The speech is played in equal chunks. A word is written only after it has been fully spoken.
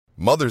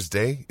Mother's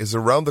Day is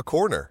around the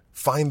corner.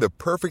 Find the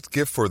perfect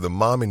gift for the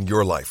mom in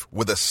your life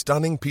with a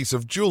stunning piece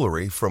of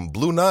jewelry from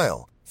Blue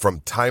Nile.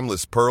 From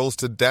timeless pearls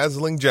to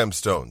dazzling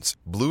gemstones,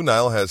 Blue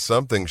Nile has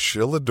something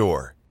she'll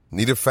adore.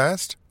 Need it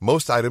fast?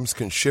 Most items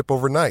can ship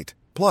overnight.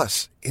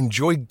 Plus,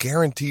 enjoy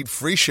guaranteed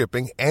free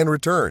shipping and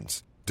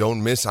returns.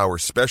 Don't miss our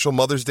special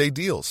Mother's Day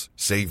deals.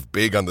 Save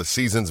big on the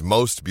season's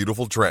most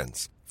beautiful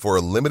trends. For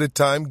a limited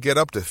time, get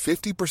up to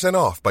 50%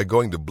 off by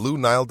going to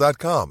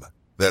BlueNile.com.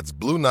 That's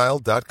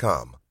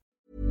BlueNile.com.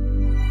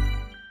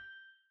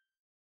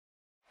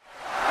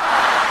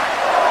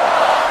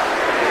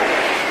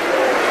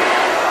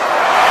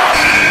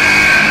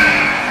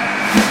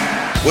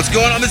 What's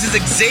going on? This is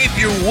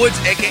Xavier Woods,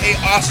 a.k.a.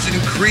 Austin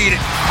Creed.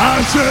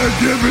 I said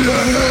give me a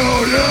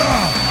hell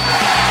yeah!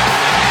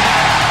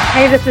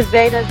 Hey, this is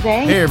Zeta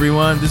Zane. Hey,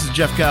 everyone. This is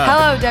Jeff Cobb.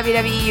 Hello,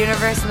 WWE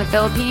Universe in the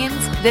Philippines.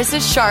 This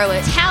is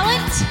Charlotte.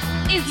 Talent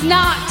is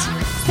not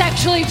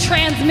sexually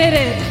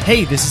transmitted.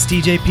 Hey, this is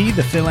TJP,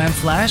 the Phil and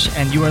Flash,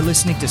 and you are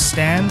listening to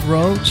Stan,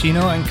 Ro,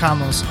 Chino, and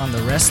Kamos on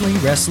the Wrestling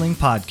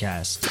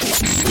Podcast.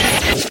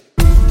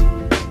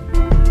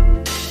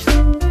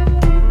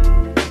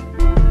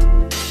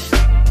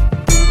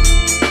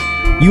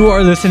 You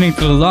are listening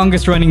to the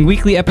longest-running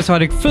weekly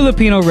episodic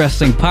Filipino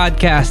wrestling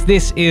podcast.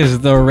 This is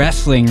the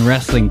Wrestling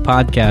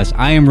Podcast.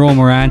 I am Ro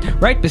Moran.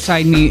 Right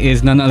beside me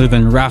is none other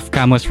than Raf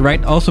Camus.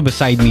 Right also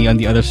beside me on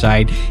the other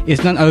side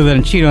is none other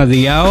than Chino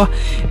Diao.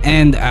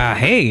 And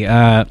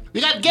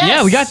we got guests.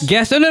 Yeah, we got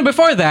guests. And then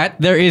before that,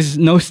 there is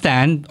no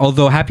Stan.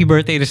 Although happy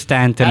birthday to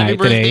Stan tonight. Happy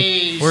birthday,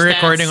 today. We're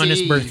recording on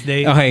his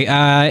birthday.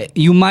 Okay,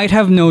 you might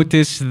have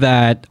noticed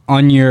that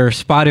on your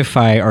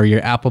Spotify or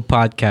your Apple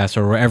Podcasts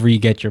or wherever you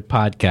get your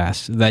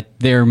podcasts, that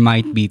there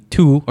might be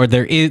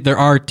there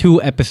are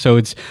two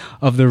episodes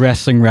of the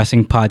Wrestling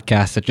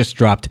Podcast that just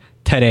dropped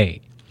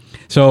today.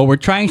 So we're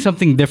trying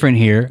something different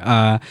here.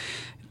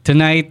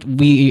 Tonight,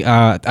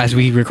 as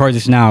we record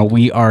this now,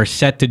 we are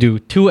set to do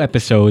two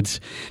episodes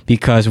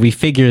because we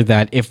figure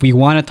that if we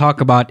want to talk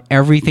about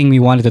everything we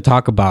wanted to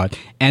talk about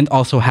and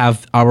also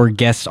have our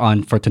guests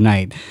on for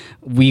tonight,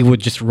 we would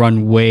just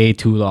run way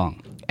too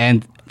long.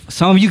 And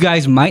some of you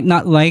guys might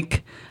not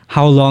like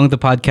how long the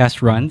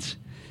podcast runs.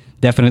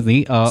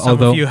 Definitely. Some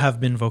of you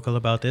have been vocal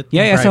about it.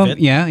 Yeah.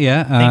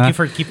 Thank Thank you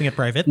for keeping it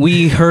private.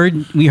 We heard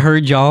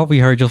y'all. We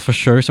heard y'all for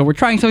sure. So we're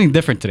trying something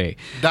different today.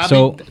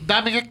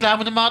 Daming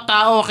reklamo ng mga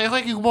tao. Kaya ko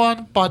gumawa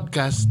ng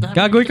podcast.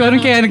 Gagawin ko rin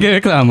kaya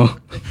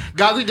nagreklamo.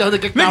 Gagawin daw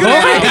nagreklamo.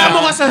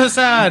 Nagreklamo ka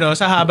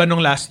sa haba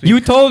nung last week.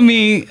 You told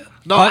me.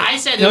 No, I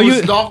said it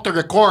was long to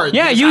record.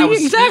 Yeah,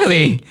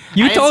 exactly.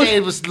 I said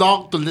it was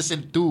long to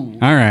listen to.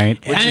 All right.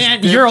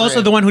 And you're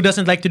also the one who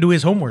doesn't like to do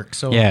his homework.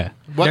 So yeah.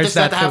 What does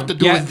that have to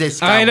do with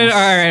this? All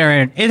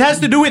right. It has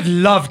to do with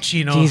love,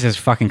 Chino. Jesus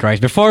fucking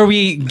Christ. Before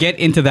we get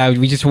into that,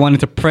 we just wanted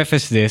to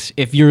preface this.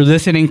 If you're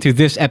listening to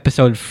this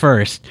episode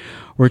first,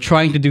 we're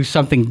trying to do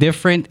something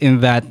different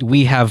in that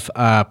we have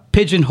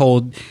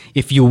pigeonholed,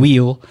 if you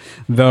will,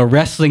 the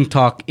wrestling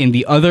talk in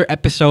the other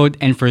episode.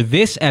 And for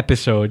this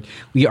episode,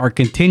 we are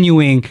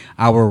continuing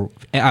our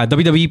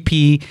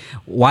WWP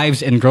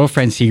Wives and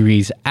Girlfriend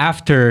series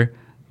after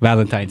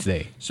Valentine's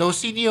Day. So,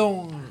 sino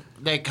yung...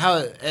 Like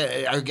how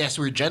I guess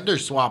we're gender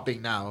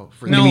swapping now.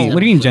 What do you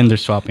mean gender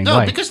swapping? No,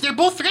 Why? because they're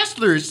both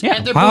wrestlers. Yeah.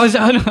 And they're How both, is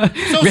that?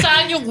 So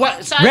saan yung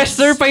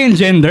wrestler pa yung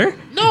gender?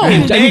 No.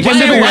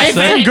 Wife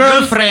and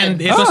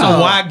girlfriend. It was a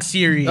WAG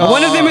series.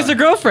 One of them is a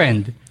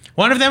girlfriend.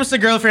 One of them is the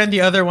girlfriend.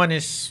 The other one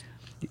is...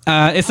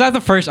 it's not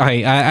the first.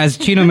 Okay, as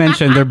Chino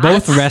mentioned, they're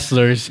both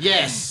wrestlers.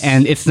 Yes.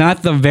 And it's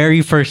not the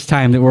very first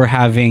time that we're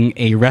having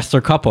a wrestler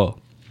couple.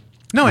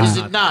 No, is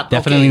it not?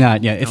 Definitely Okay.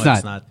 not. Yeah, it's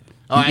not.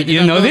 Oh, I You did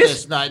didn't not know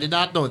this? No, I did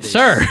not know this.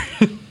 Sir,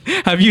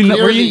 have you?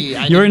 Clearly,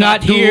 You were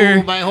not here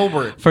do my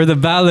homework. for the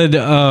ballad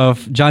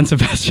of John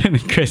Sebastian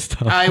and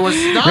Crystal. I was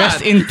not.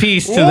 Rest in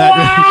peace to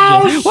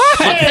Wow, that.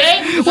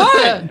 What?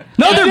 What?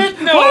 No,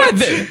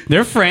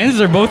 they're friends.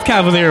 They're both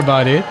cavalier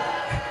about it.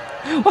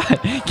 What?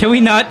 Can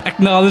we not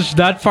acknowledge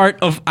that part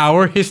of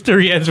our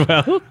history as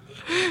well?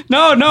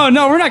 No.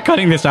 We're not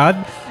cutting this out.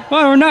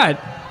 Well, we're not.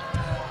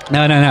 No.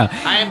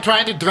 I am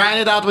trying to drown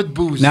it out with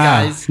booze,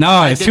 guys.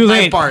 No, it's too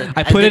late. I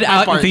I put it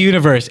out into the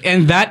universe.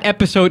 And that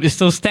episode is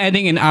still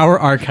standing in our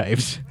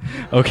archives.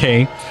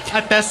 Okay?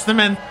 a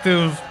testament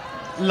to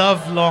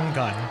love long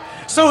gone.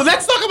 So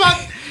let's talk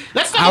about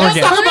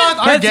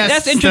our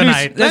guests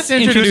tonight. Let's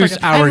introduce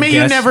our and may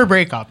guests. you never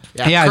break up.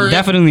 Yeah,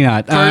 definitely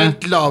not.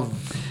 Current love.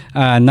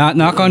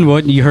 Knock on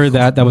wood. You heard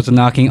that. That was a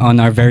knocking on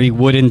our very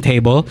wooden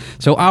table.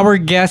 So our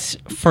guests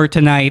for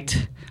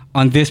tonight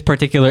on this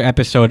particular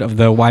episode of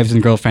the Wives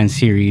and Girlfriends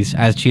series,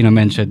 as Chino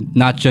mentioned,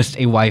 not just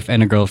a wife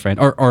and a girlfriend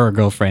or a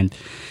girlfriend.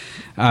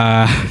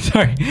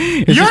 Sorry.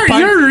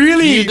 You're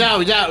really...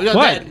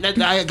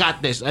 What? I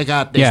got this.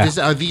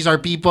 Yeah. These are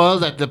people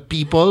that the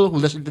people who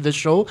listen to the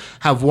show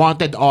have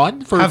wanted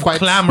on for have quite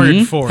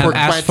clamored for. Have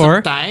asked for.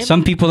 some time.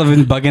 Some people have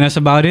been bugging us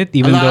about it,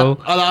 even though...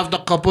 A lot of the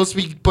couples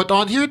we put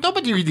on here,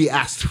 nobody really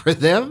asked for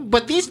them.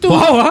 But these two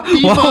Wow,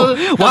 people...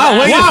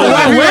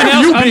 Where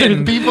have you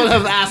been? People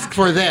have asked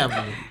for them.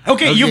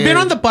 Okay, you've been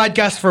on the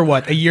podcast for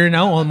what? A year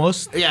now,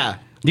 almost? Yeah.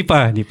 Di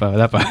pa.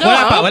 Wala pa.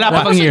 Wala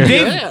pa pang year.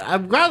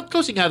 I'm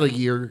closing out a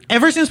year.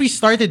 Ever since we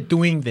started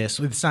doing this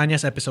with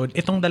Sanya's episode,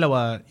 itong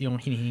dalawa yung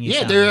hinihingi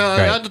sa they're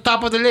Right. on the top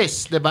of the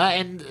list, diba?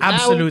 And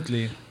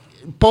absolutely.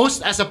 now,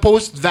 post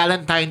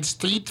Valentine's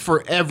treat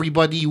for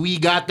everybody, we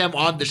got them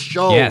on the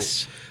show.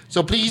 Yes. So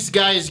please,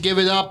 guys, give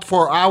it up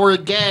for our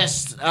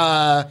guest,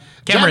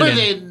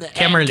 Khemherlhynn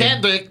and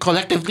Kendrick,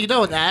 collectively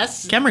known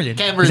as Khemherlhynn.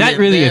 Is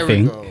that really There a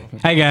thing? we go.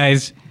 Hi,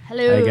 guys.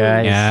 Hello.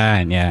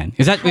 Yan.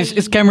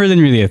 Is Khemherlhynn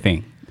really a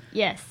thing?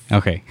 Yes.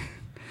 Okay.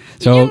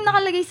 Yung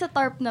nakalagay sa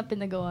tarp na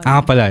pinagawa.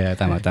 Pala. Yeah,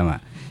 tama.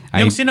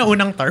 Yung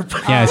sinaunang tarp.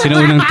 Yeah,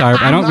 sinaunang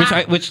tarp.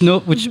 Which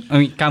I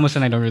mean, Camus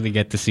and I don't really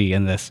get to see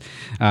unless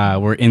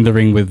we're in the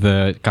ring with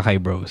the Kakay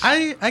Bros.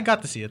 I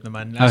got to see it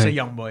naman as a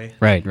young boy.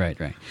 Right.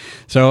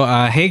 So,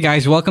 hey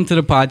guys, welcome to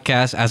the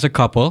podcast as a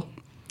couple.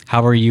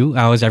 How are you?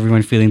 How is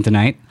everyone feeling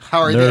tonight?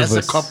 How are they as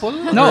a couple?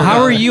 No,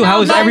 how are you?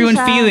 How is Nakabahan everyone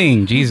siya.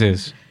 feeling?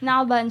 Jesus.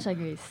 Nakabahan siya,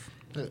 Grace.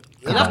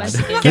 Relax.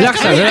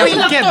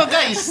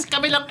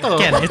 Kami lang to.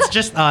 Ken, it's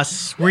just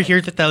us. We're here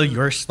to tell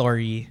your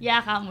story.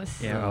 Yeah, Camus.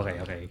 Yeah,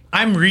 okay.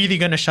 I'm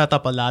really gonna shut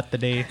up a lot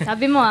today.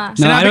 Sabi mo ah.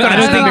 No,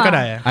 Sinabi ko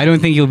na. I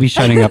don't think you'll be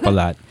shutting up a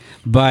lot.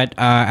 But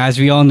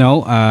as we all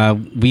know,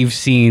 we've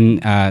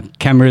seen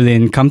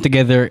Khemherlhynn come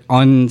together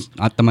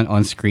not naman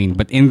on screen,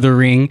 but in the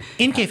ring.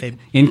 In kayfabe.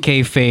 In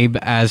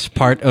kayfabe as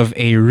part of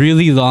a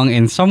really long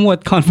and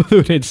somewhat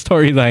convoluted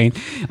storyline,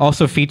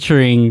 also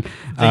featuring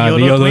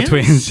the YOLO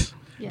twins.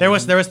 Yeah. There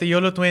was the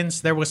YOLO twins.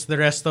 There was the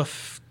rest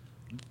of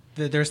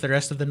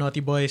the Naughty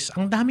Boys.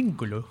 Ang daming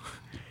gulo.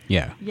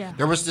 Yeah.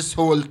 There was this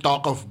whole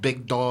talk of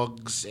big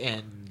dogs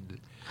and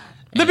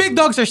The big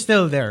dogs are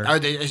still there. Are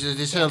they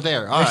still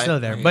there? They're still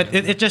there. But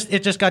it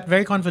just got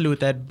very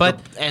convoluted. But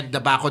and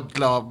the Bakod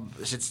Club,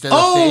 is it still a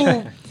oh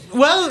thing?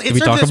 well, it we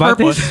served talk its about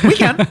purpose.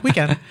 this? We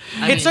can.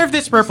 It served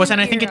its purpose,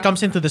 and I think it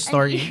comes into the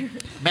story.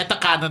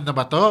 Meta-canon na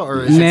ba to?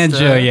 Or is it Medyo,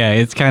 still... yeah,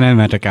 it's kind of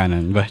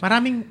meta-canon. But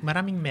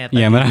Maraming meta.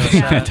 yeah, maraming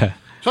meta.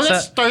 So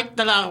let's start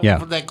na lang. Yeah.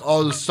 Like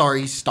all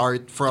stories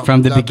start from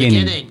the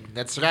beginning.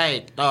 That's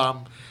right.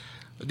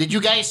 Did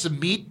you guys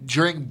meet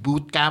during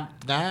boot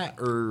camp na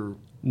or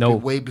No.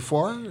 way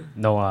before?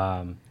 No,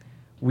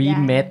 we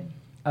met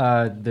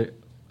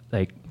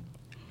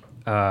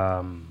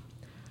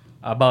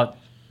about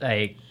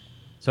like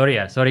sorry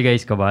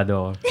guys,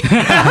 kabado ako.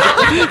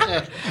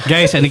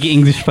 Guys,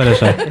 nag-i-English pala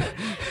siya.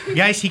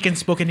 Guys, he can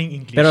spoken in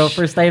English. Pero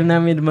first time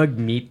namin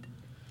mag-meet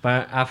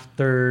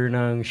after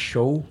ng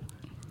show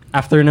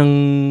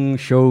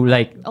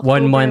like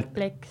 1 month.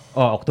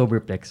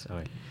 Oktoberplex.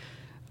 Okay.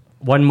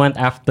 1 month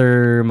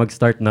after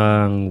mag-start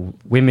ng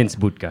women's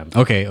bootcamp.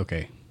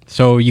 Okay.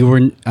 So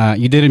you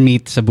didn't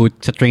meet sa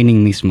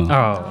training mismo.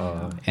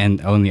 And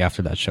only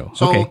after that show.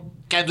 So, okay.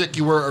 Kendrick,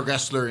 you were a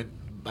wrestler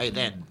by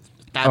then.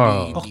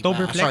 Tabby,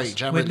 Oktoberplex.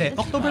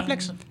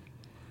 Oktoberplex.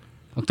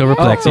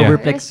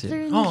 Oktoberplex,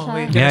 yeah. Oh,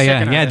 wait.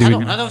 Yeah,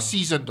 dude. Anong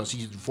season to?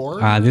 Season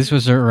 4? This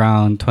was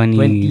around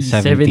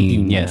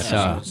 2017. Yes.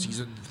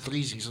 Season 3,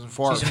 Season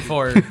 4. Season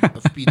 4.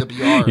 Of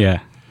PWR.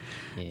 Yeah.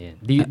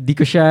 Di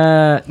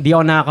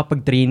ako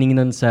nakakapag-training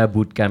nun sa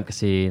bootcamp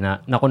kasi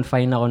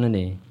na-confine ako nun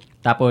eh.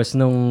 Tapos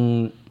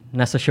nung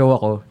nasa show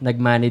ako,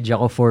 nag-manage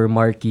ako for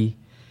Marky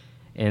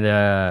and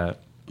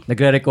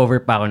nagre-recover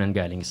pa ako nun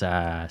galing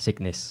sa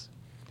sickness.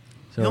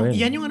 So,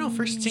 yan yung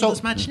first singles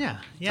match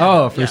niya.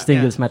 Yeah. First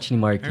singles match ni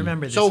Marky. I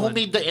remember this So, one. who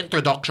made the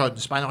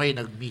introductions? Paano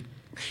kayo nag-meet?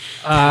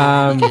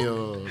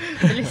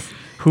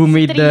 Who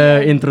made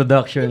the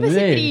introduction? Di ba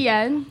si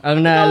Trian?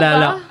 Ang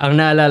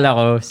naalala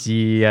ko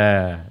si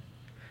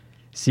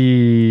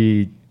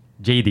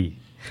JD.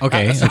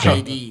 Okay.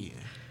 JD.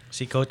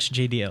 Si Coach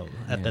JDL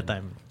at the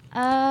time.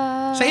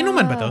 Sa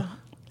inuman ba to?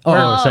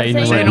 Sa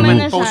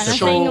inuman na siya.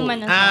 Post-show. Nasa inuman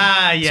na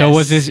siya. Yes. So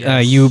was this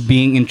you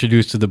being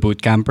introduced to the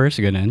boot campers,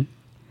 ganun?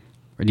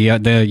 Or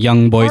the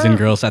young boys and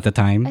girls at the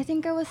time? I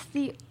think ako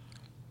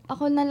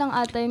na lang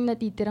ata yung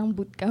natitirang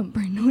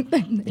bootcamper noong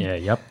time na yun.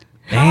 Yeah, yep.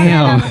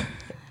 Damn.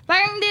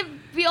 Parang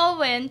we all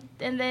went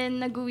and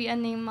then nag-uwian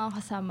na yung mga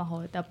kasama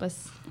ko.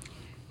 Tapos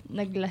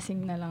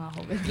naglasing na lang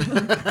ako.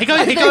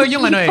 ikaw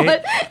yung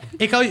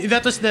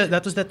that was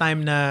the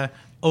time na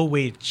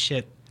wait,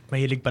 shit.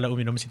 Mahilig pala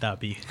uminom si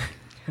Tabi.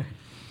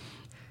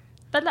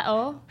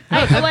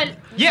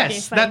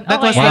 Yes, okay,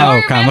 that was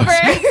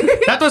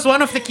that was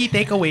one of the key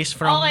takeaways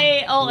from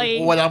Okay.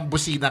 Walang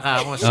busina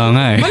ka mo.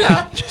 nga eh.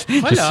 Wala.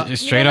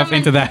 Just straight up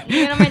into that.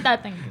 Hindi naman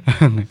tatanggi.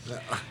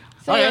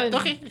 So, yun.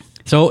 Okay.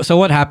 So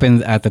what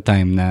happened at the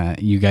time na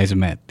you guys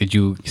met? Did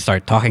you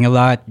start talking a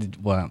lot?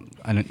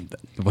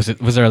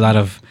 Was there a lot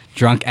of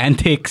drunk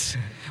antics?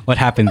 What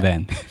happened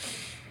then?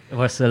 It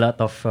was a lot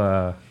of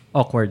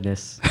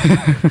awkwardness.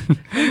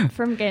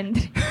 From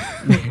Kendrick.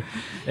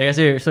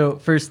 Kasi, so,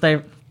 first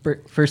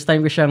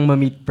time ko siyang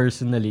ma-meet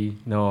personally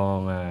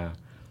nung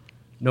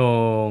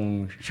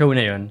show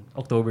na yon,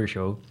 October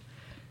show.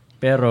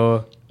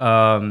 Pero,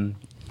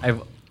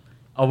 I've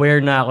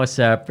aware na ako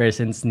sa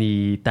presence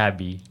ni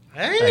Tabby.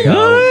 Hey!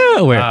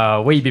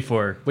 Way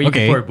before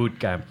boot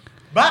camp.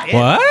 Bakit?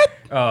 What?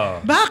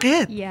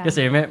 Bakit? Yeah.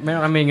 Kasi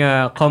meron kaming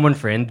common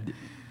friend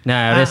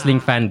na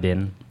wrestling fan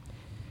din.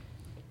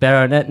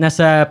 Pero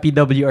nasa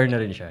PWR na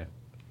rin siya.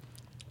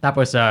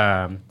 Tapos,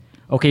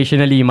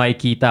 occasionally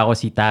makikita ko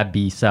si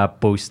Tabby sa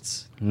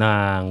posts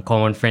ng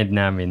common friend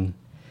namin.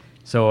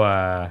 So,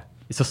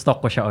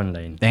 iso-stalk ko siya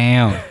online.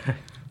 Damn.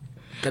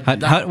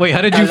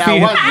 How did you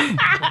feel?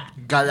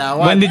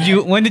 Galawan.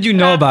 When did you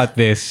know about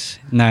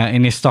this na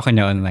in-stalk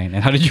niya online?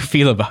 And how did you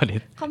feel about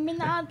it? Kami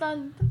na ata.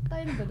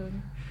 Tayo na ba dun?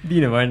 Hindi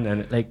naman.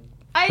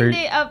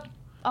 Hindi.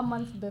 A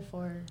month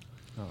before.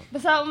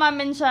 Basta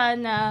umamin siya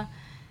na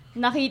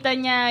nakita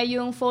niya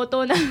yung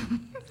photo na...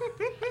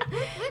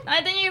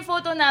 nakita niya yung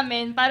photo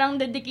namin.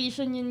 Parang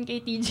dedication yun kay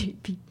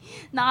TJP.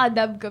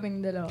 Nakadab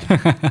kaming dalawa.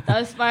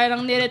 Tapos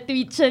parang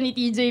niretweet siya ni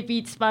TJ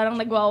Peets. Parang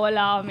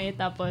nagwawala kami.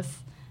 Tapos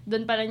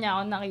doon pala niya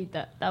ako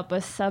nakita.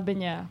 Tapos sabi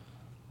niya,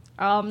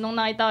 nung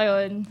nakita ko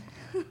yun,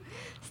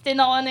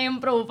 tinako na yung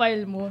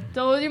profile mo.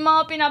 So, yung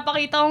mga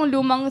pinapakita kong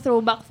lumang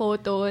throwback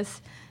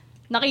photos,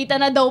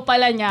 nakita na daw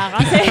pala niya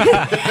kasi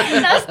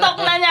na-stalk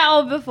na niya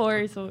ako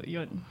before. So,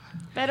 yun.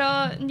 Pero,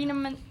 hindi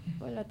naman,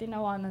 wala,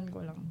 tinawanan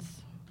ko lang.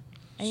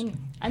 Ayun,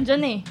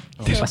 andyan eh.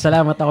 Okay,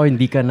 pasalamat ako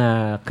hindi ka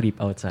na creep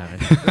out sa akin.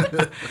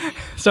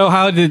 So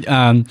how did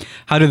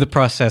the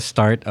process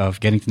start of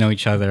getting to know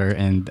each other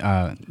and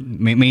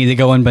may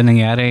ligawan ba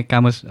nangyari?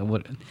 Kamos,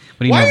 what do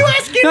you know? Why are you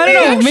asking me?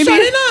 No, maybe, shut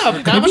it up.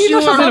 Maybe you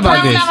know something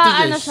about this.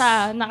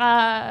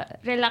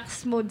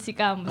 Naka-relax mode si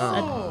Camus.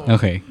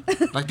 Okay.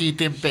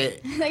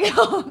 Nagtitimpe.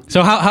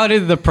 So how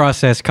did the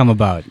process come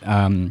about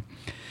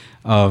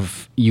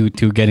of you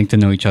two getting to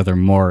know each other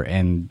more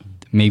and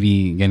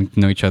maybe getting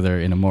to know each other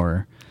in a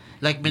more...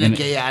 Like,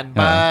 binagayaan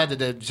ba?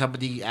 Did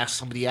somebody ask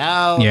somebody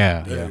out?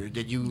 Yeah. Or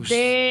did you...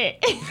 Hindi.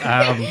 Hindi!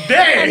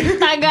 Ang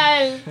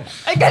tagal.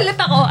 Ay,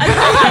 galit ako.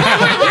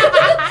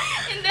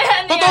 Hindi,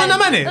 Totoo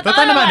naman eh.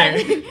 Totoo naman eh.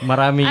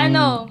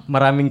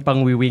 Maraming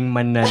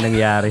pang-wingman na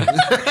nangyari.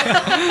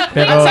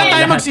 Pero, saan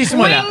tayo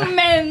magsisimula?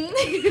 Wingmen.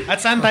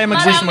 At saan tayo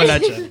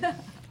magsisimula dyan?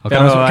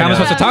 Pero, Camus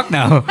wants to talk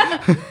now.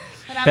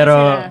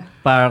 Pero,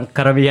 parang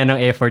karamihan ng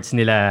efforts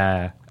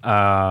nila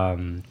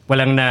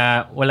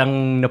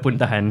walang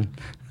napuntahan.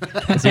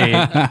 Kasi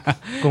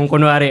kung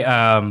kunwari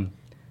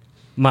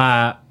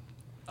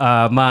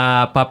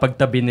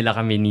mapapagtabi nila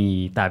kami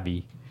ni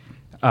Tabby.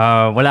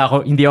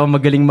 Hindi ako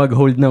magaling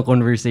mag-hold ng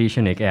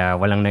conversation kaya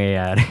walang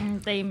nangyayari.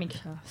 Tahimik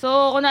siya.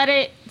 So,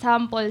 kunwari,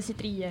 sample si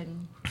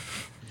Trian.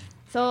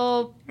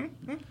 So,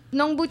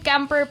 nung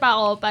bootcamper pa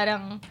ako,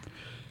 parang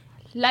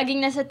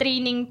laging nasa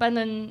training pa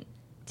nun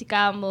si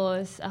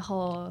Camus,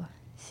 ako,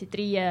 si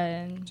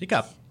Trian. Si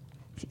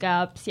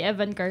Cap, si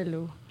Evan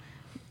Carlo.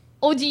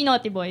 OG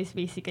Naughty Boys,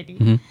 basically.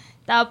 Mm-hmm.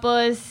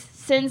 Tapos,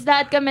 since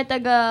lahat kami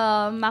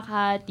taga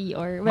Makati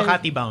or... Well,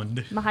 Makati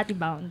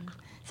bound.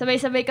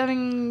 Sabay-sabay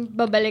kaming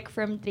babalik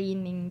from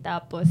training.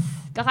 Tapos,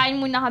 kakain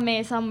muna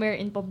kami somewhere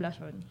in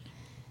Poblacion.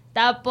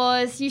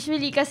 Tapos,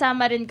 usually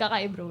kasama rin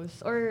kaka-bros.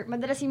 Or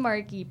madalas si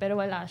Marky,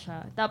 pero wala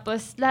siya.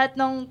 Tapos, lahat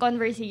ng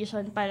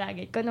conversation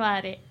palagi.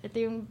 Kunwari, ito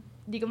yung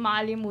di ko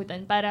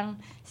makalimutan. Parang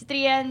si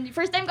Trian,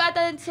 first time ko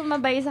ata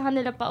sumabay sa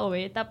kanila pa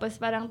uwi. Tapos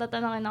parang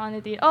tatanungin ako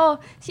ni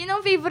Trian, sinong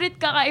favorite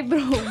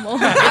kaka-bro mo?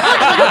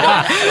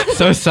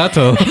 So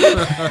subtle.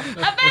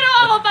 Pero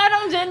ako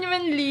parang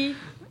genuinely,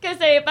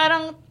 kasi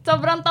parang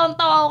sobrang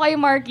taon-tawa ako kay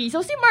Marky.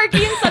 So si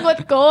Marky yung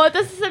sagot ko.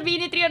 Tapos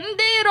sabihin ni Trian,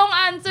 hindi, wrong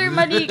answer,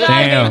 mali ka.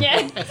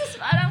 Ganyan. Tapos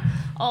parang,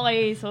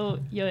 okay, so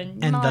yun.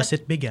 And thus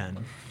it began.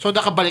 So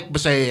nakabalik ba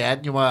sa'yo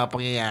yan, yung mga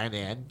pangyayari na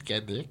yan,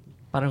 Kendrick?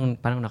 Parang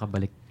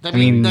nakabalik. I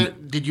mean,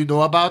 did you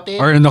know about it?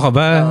 Or ano ka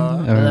ba?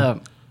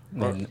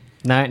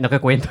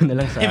 Nakakwento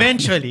na lang sa...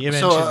 Eventually.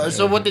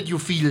 So what did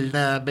you feel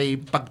na may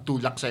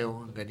pagtulak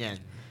sa'yo ganyan?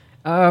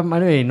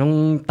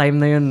 Nung time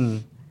na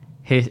yun,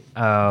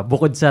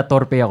 bukod sa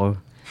torpe ako.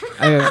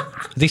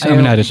 This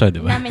nominado siya,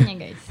 di ba? Namin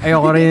yan, guys.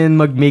 Ayoko rin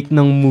mag-make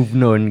ng move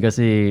noon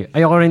kasi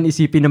ayoko rin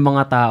isipin ng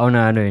mga tao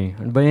na ano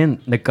ba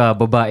yan?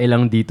 Nagkababae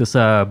lang dito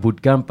sa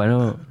bootcamp,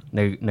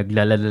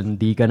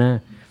 naglalalandi ka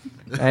na.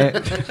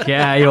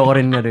 Kaya ayoko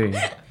rin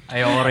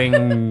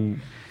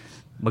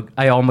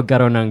ayoko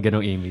magkaroon ng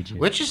ganong image.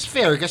 Which is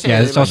fair kasi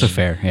it's also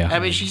fair. Yeah.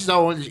 I mean,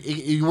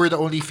 you were the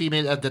only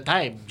female at the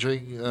time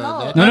during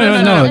that.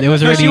 No. It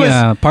was already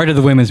part of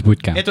the women's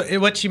boot camp.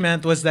 What she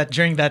meant was that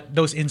during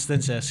those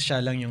instances, siya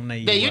lang yung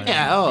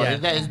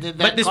naiiwan.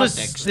 But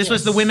this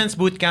was the women's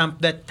boot camp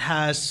that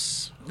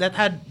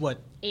had what?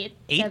 8?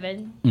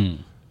 7?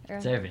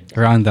 7.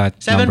 Around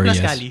that 7 number,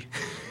 plus yes. Kali.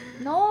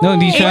 No,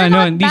 hindi siya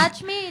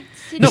batchmates.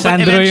 Si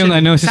Sandro yung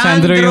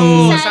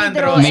Sandro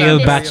male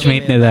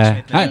batchmate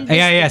nila.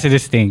 Yeah, so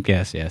distinct.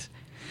 Yes.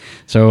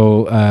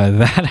 So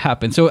that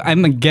happened. So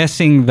I'm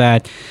guessing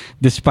that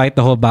despite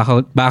the whole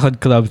Bakod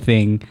Club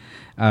thing,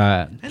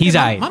 he's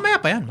aight.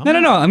 Mamaya pa yan.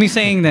 No. I'm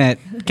saying that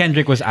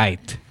Kendrick was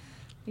aight.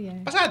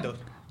 Yeah. Pasado.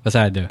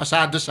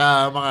 Pasado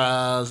sa mga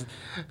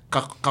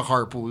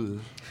kakarpool.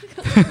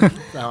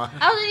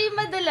 Actually,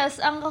 madalas,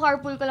 ang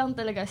kakarpool ko lang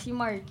talaga, si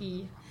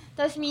Marky.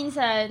 Tapos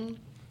minsan,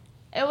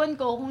 ewan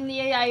ko kung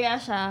niyayaya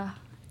siya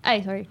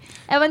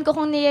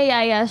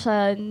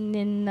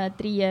ni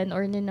Trian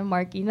or ni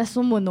Marky na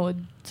sumunod.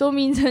 So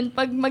minsan,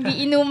 pag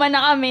magiinuman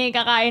na kami,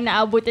 kakain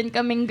na abutin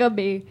kaming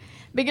gabi,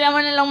 bigla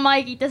mo na lang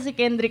makikita si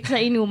Kendrick sa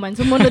inuman.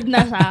 Sumunod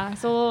na siya.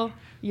 So,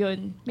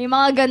 yun. May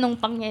mga ganong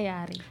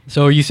pangyayari.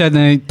 So you said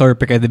na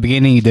Torpik at the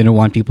beginning, you didn't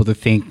want people to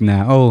think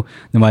na,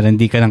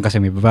 namalandi ka lang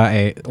kasi may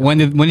babae. When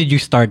did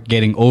you start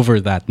getting over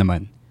that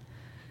naman?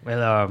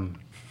 Well,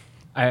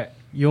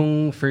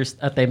 yung first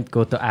attempt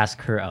ko to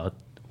ask her out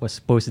was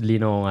supposedly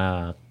nung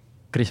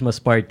Christmas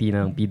party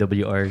ng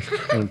PWR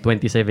ng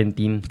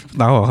 2017.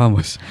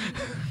 Kamos.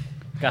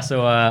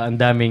 Kaso ang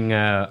daming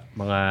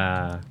mga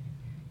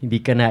hindi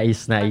ka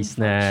nais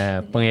na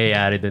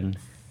pangyayari dun.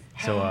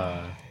 So,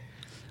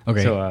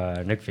 okay. So,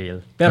 nag-fail.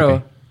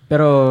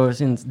 Pero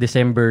since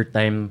December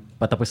time,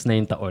 patapos na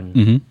yung taon,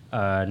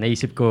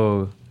 naisip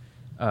ko,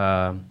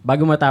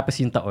 bago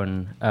matapos yung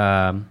taon,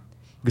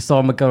 gusto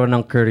ko magkaroon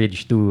ng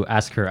courage to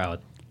ask her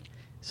out.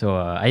 So,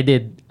 I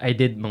did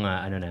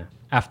mga,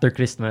 after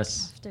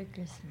Christmas.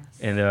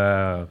 And,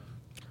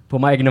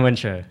 pumayag naman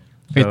siya.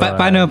 Wait, So,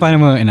 paano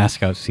mo in-ask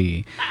out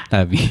si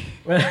Tabi?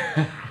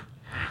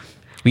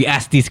 We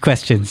ask these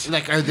questions.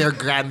 Like, are there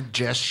grand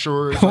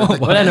gestures?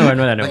 Wala naman.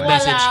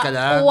 Nag-message ka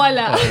lang?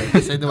 Wala.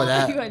 Wala.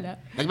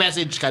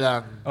 Nag-message ka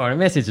lang?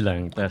 Nag-message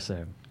lang. Tapos,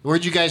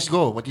 where'd you guys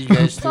go? What did you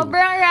guys do?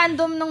 Sobrang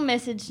random nung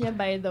message niya,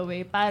 by the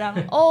way. Parang,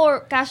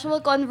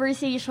 casual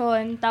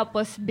conversation,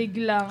 tapos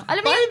biglang, alam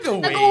mo,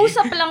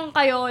 nag-uusap lang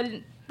kayo,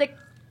 like,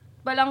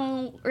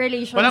 walang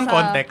relation walang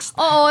context.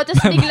 Oo,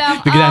 tapos biglang,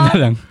 bigla na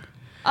lang.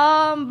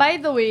 By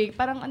the way,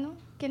 parang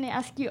can I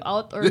ask you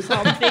out or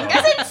something?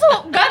 Kasi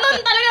ganon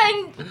talaga.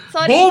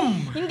 Sorry.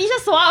 Boom! Hindi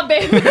siya swabe.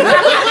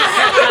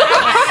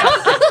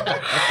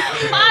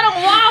 Parang,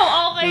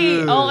 wow,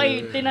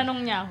 okay.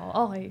 Tinanong niya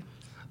ako. Okay.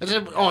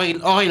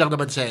 Okay lang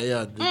naman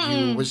sa'yo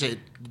yun.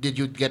 Did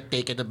you get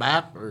taken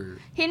aback?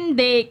 Or?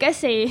 Hindi,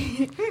 kasi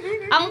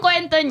ang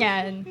kwento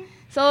niyan,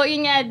 so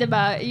yun nga,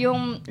 diba,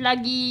 yung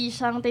lagi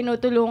siyang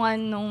tinutulungan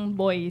ng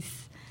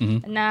boys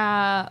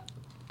na,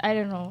 I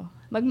don't know,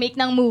 mag-make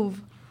ng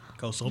move.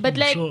 But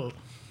like,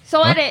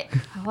 sorry.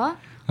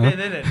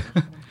 Hindi.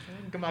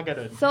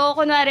 Gumaganon. So,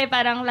 kunwari,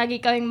 parang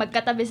lagi kaming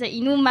magkatabi sa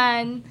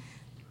inuman,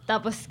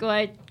 tapos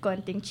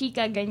konting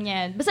chika,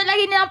 ganyan. Basta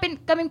lagi nilang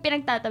kaming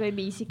pinagtatabi,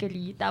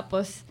 basically.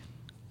 Tapos,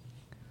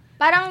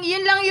 parang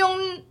yun lang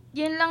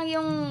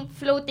yung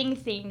floating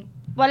thing.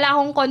 Wala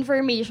akong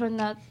confirmation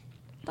na,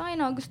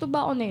 gusto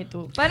ba ako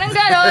nito? Parang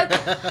gano'n.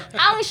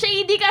 Ang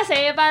shady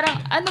kasi,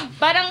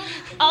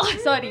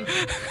 sorry.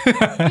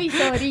 Uy,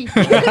 sorry.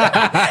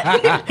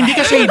 Hindi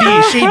ka shady.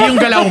 Shady yung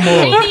galaw mo.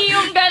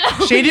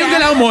 Shady yung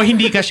galaw mo,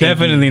 hindi ka shady.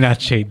 Definitely not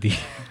shady.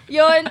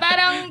 Yun,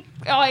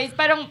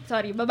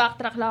 sorry,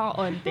 babacktrack lang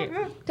ako onti.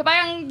 So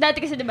parang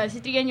dati kasi diba,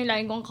 si Trian yung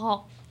laging kong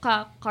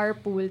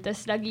carpool,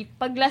 tas lagi,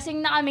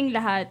 paglasing na kaming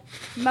lahat,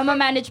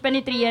 mamamanage pa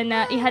ni Trian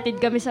na ihatid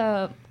kami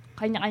sa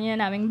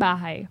kanya-kanya naming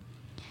bahay.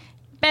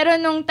 Pero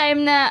nung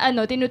time na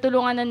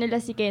tinutulungan na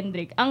nila si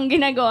Kendrick, ang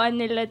ginagawa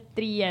nila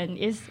Trian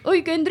is, "Uy,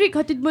 Kendrick,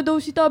 hatid mo daw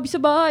si Tabi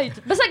sa bahay."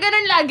 Basta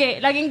ganun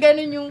lagi. Laging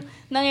ganun yung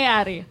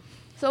nangyayari.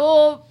 So,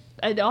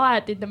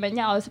 hatid naman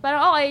niya ako. So,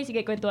 parang okay,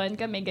 sige, kwentuhan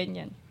kami,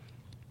 ganyan.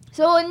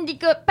 So,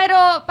 pero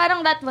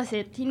parang that was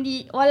it.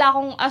 Wala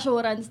akong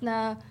assurance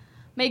na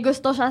may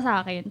gusto siya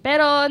sa akin.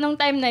 Pero nung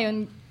time na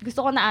yun,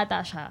 gusto ko na ata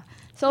siya.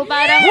 So,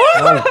 parang,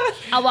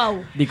 wow.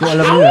 Di ko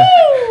alam yun.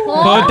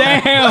 Oh,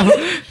 damn!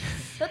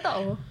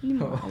 Totoo.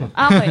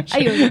 Okay,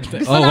 ayun.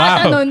 Gusto na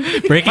ata nun.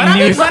 Breaking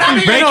news.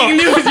 Breaking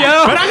news,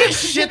 yo! Maraming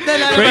shit na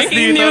lalabas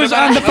Breaking dito. news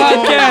on the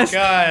podcast. Oh my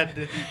God.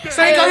 So,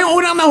 ikaw yung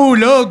unang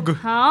nahulog.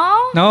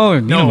 Huh? No,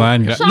 hindi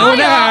naman.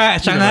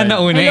 Siya nga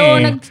nauna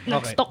eh.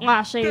 Nag-stock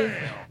nga siya eh.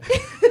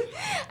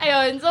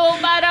 Ayun, so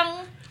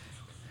parang,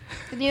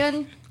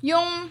 yun,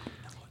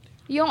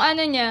 yung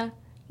ano niya,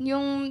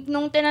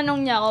 nung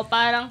tinanong niya ako,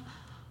 parang,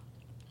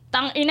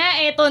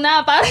 eto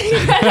na, parang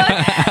gano'n.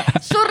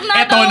 Sure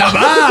na to. Eto na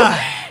ba?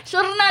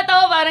 Sure na to,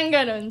 parang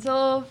gano'n.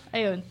 So,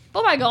 ayun.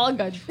 Pumayag ako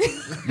agad.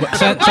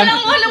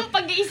 Walang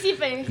pag-iisip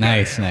eh.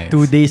 Nice. 2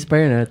 days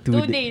pa yun,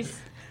 2 days.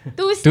 2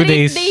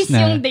 straight days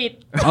yung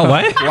date. Oh,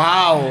 what?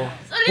 Wow.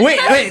 So, Wait.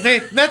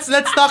 Let's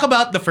talk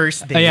about the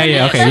first date.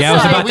 Yeah, okay. Yeah, I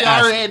was about We to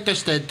ask. are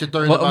interested to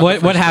learn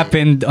about What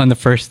happened on the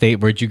first date?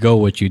 Where'd you go?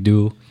 What'd you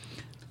do?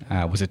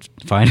 Was it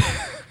fun?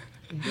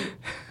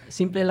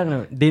 Simple lang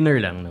naman. Dinner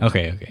lang naman.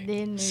 Okay.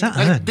 Dinner.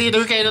 Saan?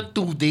 Dinner kayo ng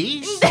 2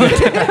 days?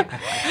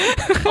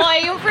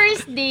 Okay, yung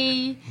first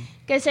day,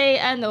 kasi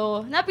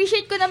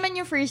na-appreciate ko naman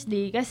yung first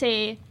day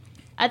kasi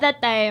at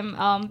that time,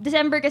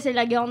 December kasi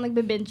lagi akong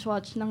nagbe-binge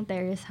watch ng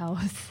Terrace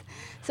House.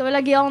 So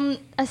lagi akong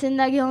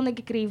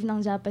nag-crave ng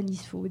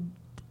Japanese food.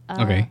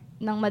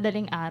 ng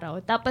madaling araw.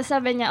 Tapos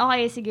sabi niya,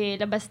 okay, sige,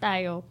 labas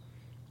tayo.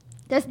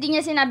 Tapos di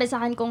niya sinabi sa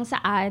akin kung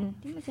saan.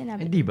 Di mo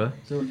sinabi. Hindi ba?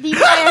 So, di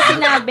ko kaya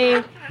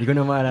sinabi. Hindi ko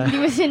na maalala. Hindi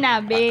mo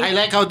sinabi. I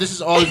like how this is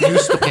all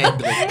news to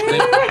Kendrick.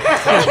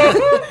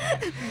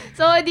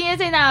 So, di niya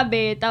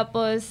sinabi.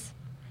 Tapos,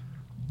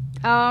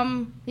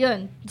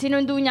 yun.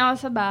 Sinundo niya ako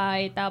sa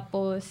bahay.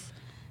 Tapos,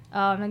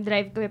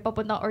 nag-drive kami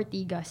papuntang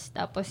Ortigas.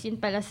 Tapos, yun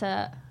pala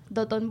sa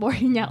Dotonbor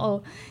niya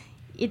ako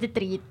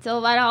iti-treat. So,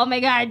 parang, oh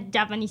my God,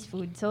 Japanese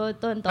food. So,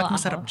 tonto ako. At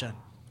masarap dyan.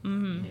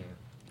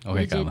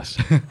 Okay, Legit. kamas.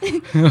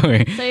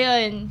 Okay. So,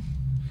 yun.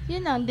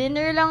 Yun lang.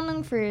 Dinner lang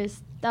nung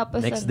first.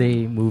 Tapos, Next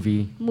day,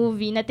 movie.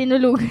 Movie na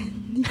tinulugan.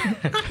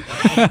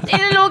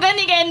 Tinulugan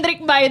ni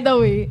Kendrick, by the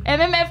way.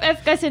 MMFF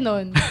kasi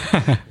nun.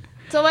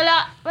 So,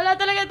 wala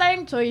talaga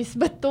tayong choice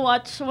but to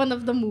watch one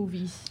of the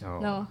movies.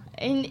 Oh. No?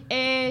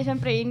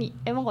 Siyempre,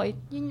 ewan ko,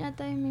 yun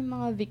yata yung may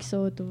mga Vic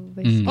Soto.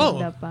 Vice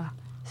Ganda pa.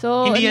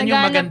 So, hindi yan yung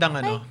magandang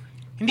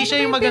hindi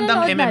siya yung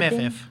magandang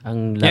MMFF.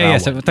 Ang larawan.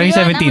 Yeah, so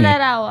 2017. Yun, ang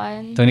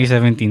larawan.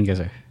 2017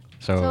 kasi.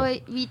 So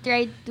we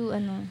tried to,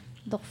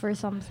 look for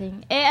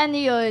something.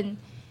 Yun?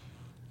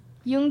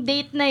 Yung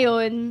date na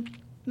yun,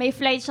 may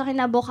flight siya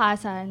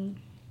kinabukasan.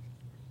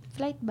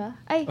 Flight ba?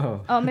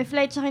 May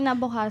flight siya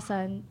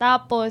kinabukasan.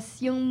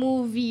 Tapos, yung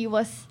movie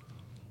was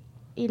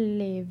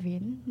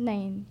 11,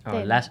 9,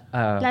 10.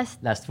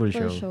 Last full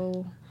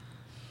show.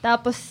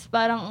 Tapos,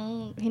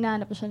 parang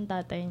hinahanap siya ng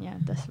tatay niya.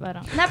 Tapos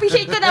parang,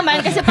 na-appreciate ko naman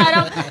kasi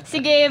parang,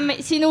 sige,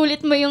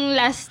 sinulit mo yung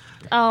last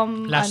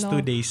 2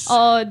 days.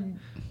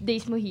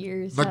 Days mo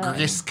here.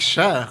 Mag-risk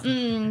siya.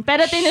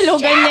 Pero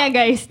tinulugan niya,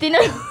 guys.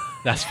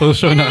 last full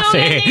show na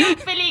kasi. Tinulugan niya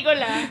yung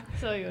pelikula.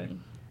 So,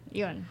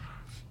 yun.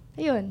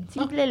 Ayun,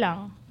 simple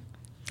lang.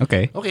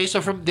 Okay,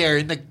 so from there,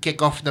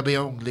 nag-kick off na ba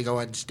yung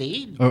ligawan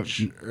stage?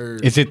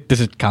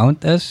 Does it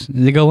count as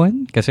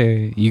ligawan?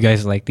 Kasi you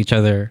guys liked each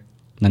other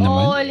na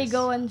naman? Oo,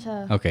 ligawan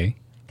siya. Okay.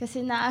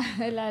 Kasi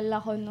naalala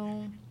ko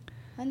nung,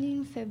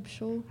 yung Feb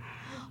show?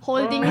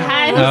 Holding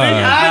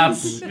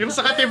hands. Yung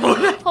sa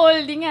katibunan.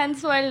 Holding hands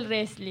while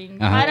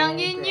wrestling. Parang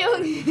yun yung...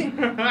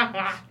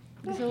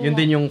 Yun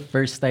din yung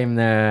first time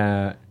na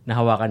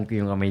nahawakan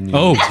ko yung kamay niya.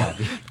 Oh,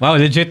 wow,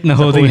 legit na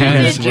holding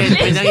hands.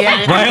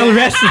 Legit. While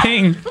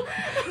wrestling.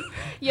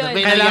 Yun.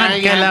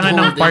 Kailangan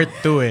ng part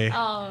 2 eh.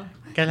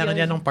 Kailangan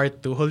Yun. yan ng part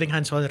 2. Holding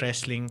hands while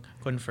wrestling,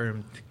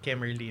 confirmed.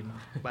 Khemherlhynn.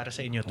 Para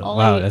sa inyo to.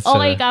 Wow, that's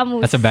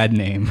a bad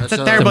name. That's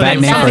a terrible bad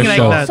name. name for a Something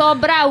show. like that.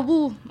 Sobra,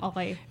 woo.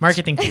 Okay.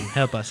 Marketing team,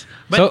 help us.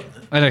 But, no,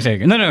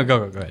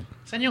 go ahead.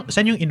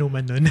 Saan yung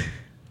inuman nun?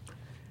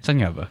 Saan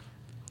nga ba?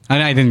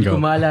 I didn't go. Hindi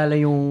ko maalala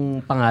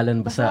yung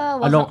pangalan. Basta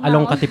wasak na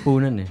Along ako.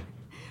 Katipunan eh.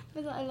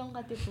 Basta Along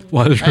Katipunan.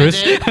 Walrus?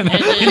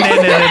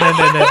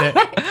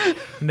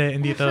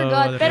 Hindi to.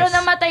 Forgot. Pero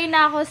namatay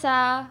na ako sa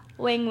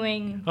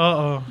Weng-Weng.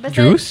 Oo.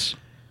 Juice?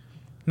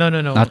 No.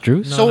 Not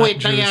Juice? So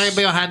wait, nangyari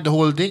ba yung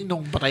hand-holding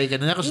nung patay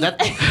ka na? Because that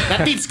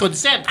needs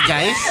consent,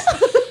 guys.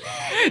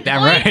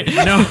 Damn right.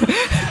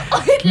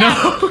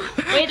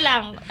 Wait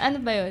lang. Ano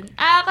ba yun?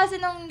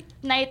 Kasi nung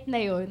night na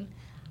yun,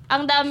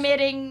 ang dami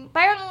ring,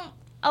 parang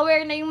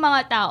aware na yung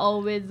mga tao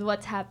with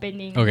what's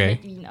happening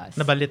between us.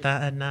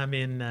 Nabalitaan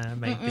namin na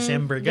may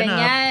December ganap.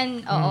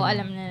 Ganyan. Oo,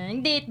 alam na yung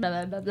date, blah,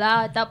 blah, blah,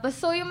 blah. Tapos,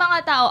 so yung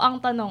mga tao, ang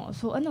tanong,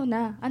 so ano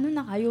na? Ano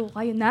na kayo?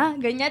 Kayo na?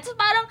 Ganyan. So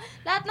parang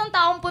lahat ng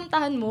taong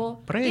puntahan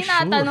mo,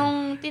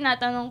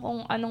 tinatanong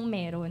kung anong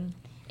meron.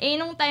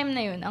 Nung time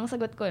na yun, ang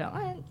sagot ko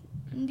lang,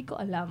 hindi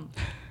ko alam.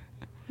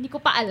 Hindi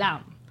ko pa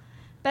alam.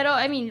 Pero,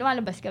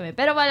 lumalabas kami.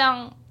 Pero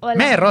walang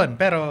meron,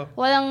 pero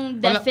walang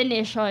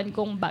definition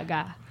kung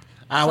baga.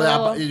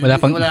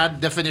 Wala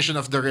definition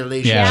of the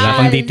relationship. Yeah, wala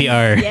pang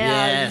DTR.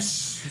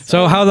 Yes.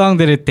 So how long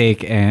did it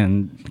take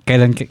and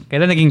kailan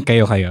naging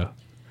kayo?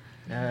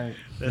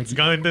 let's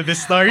go into the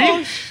story.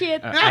 Oh,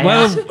 shit.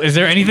 Well, is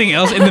there anything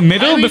else in the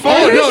middle before?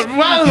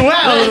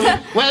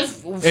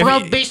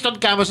 Based on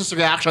Camus's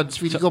reactions,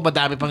 feeling ko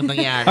madami pang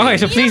nangyari. Okay,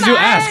 so please do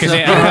ask.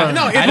 Kasi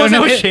I don't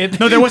know shit.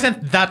 No, there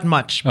wasn't that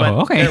much, but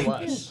okay. There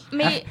was.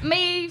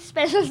 May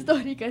special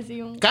story kasi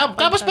yung...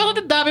 Camus, parang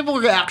ang dami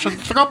mong reaction.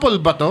 Trouble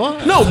ba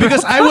to? No,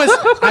 because I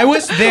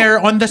was there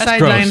on the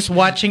sidelines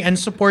watching and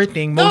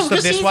supporting most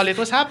of this while it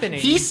was happening.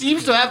 He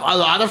seems to have a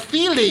lot of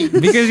feelings.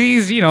 Because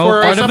he's,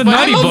 part of the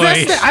naughty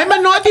boys. I'm a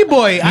naughty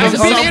boy. I've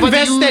been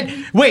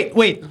invested.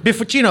 Wait.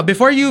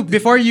 Before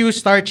you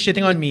start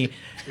shitting on me,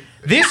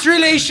 this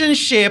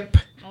relationship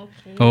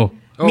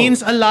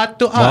means a lot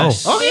to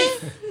us. Okay.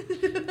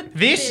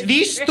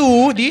 These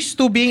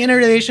two being in a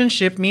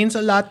relationship means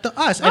a lot to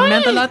us and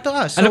meant a lot to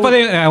us. So,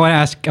 I want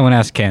to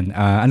ask Ken.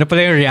 Ano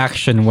pala yung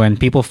reaction when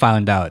people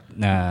found out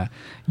na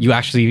you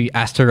actually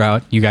asked her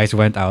out, you guys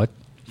went out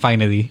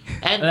finally?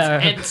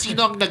 And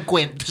sino ang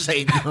nagkwento sa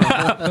inyo?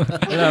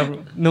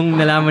 Nung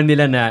nalaman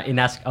nila na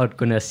in-ask out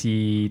ko na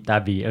si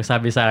Tabi, ang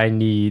sabi sa akin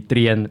ni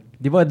Trian,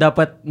 di ba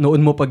dapat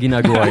noon mo pa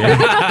ginagawa yan?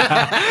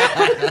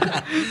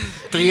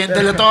 Trian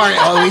de la Torre,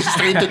 always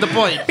straight to the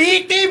point.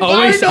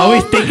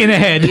 Always thinking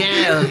ahead.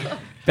 Yeah.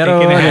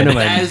 Pero naman,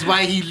 that is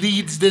why he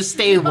leads this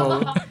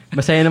table.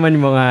 Masaya naman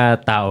yung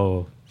mga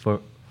tao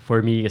for for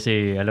me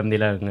kasi alam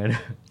nilang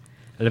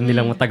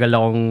matagal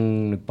akong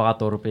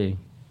nagpakatorpe.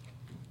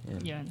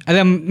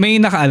 May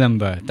nakaalam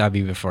ba,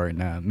 Tabi, before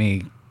na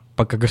may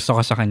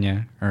pagkagusto ka sa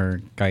kanya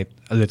or kahit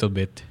a little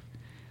bit?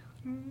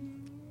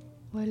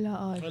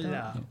 Wala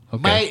ata.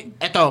 Okay.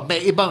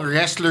 May ibang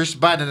wrestlers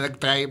ba na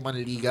nag-try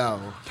manligaw?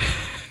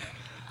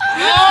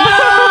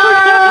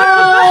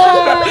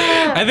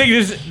 I think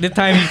this is the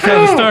time you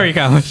tell the story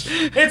counts.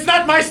 It's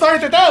not my story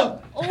to tell.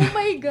 Oh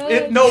my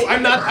God. No,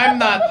 I'm not.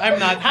 Hands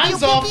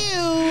off.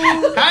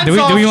 Hands Do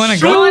off. we want to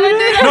go?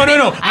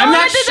 No. I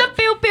want to do the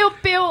pew pew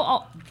pew.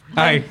 Oh.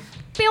 Hi.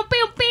 Pew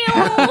pew pew.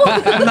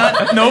 I'm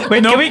not. No.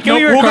 Wait, no, can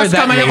we record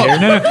that later?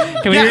 No.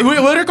 Can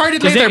we'll record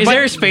it later. Is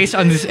there a space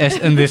on this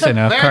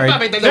card?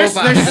 There's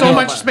so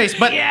much space.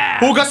 But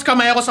hugas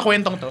kamay ako sa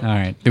kwentong to. All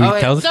right. Do we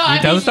tell the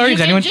story?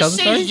 Does anyone tell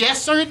the story?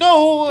 Yes or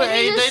no. Can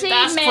you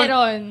just say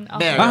meron?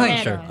 Meron.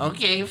 Sure.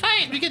 Okay,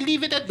 fine. We can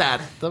leave it at that.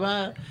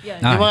 Diba?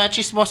 Yeah. Yung mga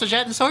chismoso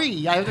dyan,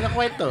 sorry. Ayaw na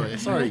kwento.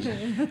 Sorry.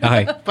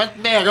 Okay. But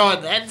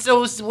meron. And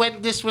so,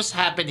 when this was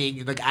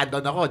happening, nag-add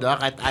on ako, no?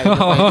 Kahit ayaw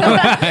na kwento.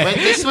 When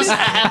this was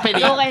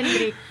happening, Go,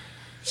 Kendrick.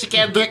 si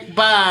Kendrick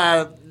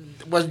ba,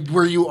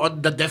 were you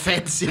on the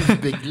defensive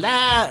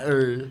bigla?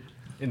 Or...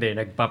 Hindi,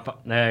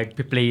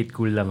 nagpi-play it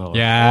cool lang ako.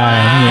 Yeah.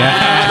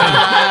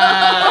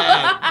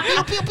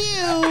 Pew, pew,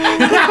 pew!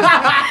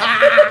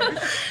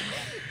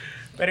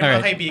 Pero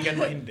yung mga kaibigan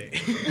mo, hindi.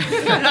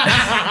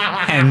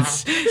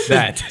 Hence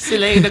that.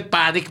 Sila yung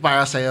nagpanic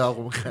para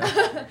sa'yo.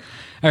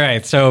 All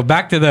right, so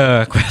back to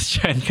the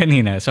question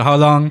kanina. So how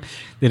long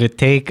did it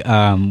take?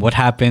 What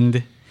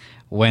happened?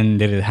 When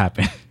did it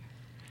happen?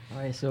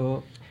 Okay,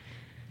 so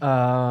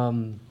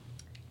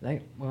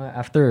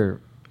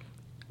after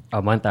a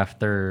month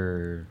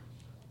after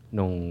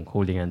nung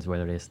holding hands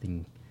while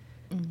resting,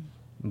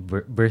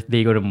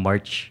 birthday ko ng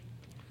March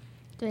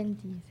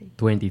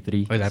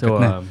 23.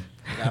 Oh,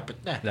 lapit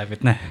na.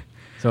 Lapit na.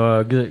 So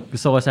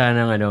gusto ko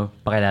sanang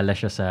pakilala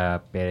siya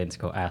sa parents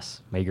ko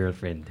as my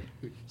girlfriend.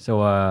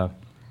 So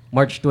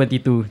March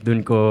 22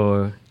 dun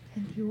ko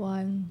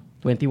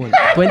 22.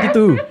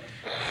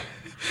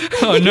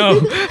 Oh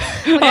no.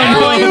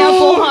 Mag-away na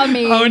po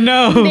kami. Oh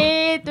no.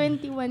 Hindi,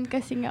 21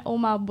 kasi nga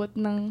umabot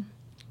ng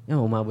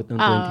 23.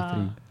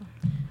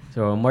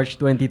 So March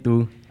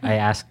 22, I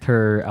asked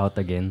her out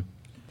again.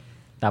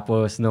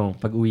 Tapos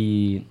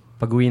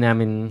pag-uwi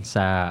namin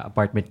sa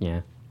apartment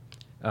niya,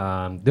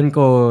 dun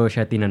ko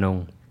siya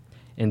tinanong.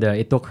 And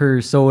it took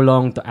her so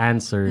long to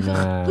answer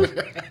na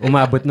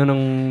umabot na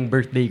ng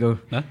birthday ko.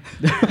 Huh?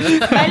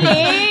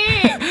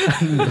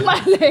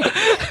 Mali.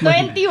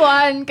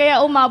 21,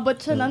 kaya umabot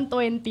siya ng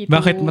 22.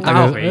 Bakit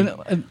matagal?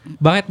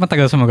 Bakit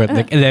matagal sumagot?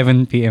 Like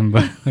 11 p.m.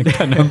 ba?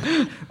 Nagtanong.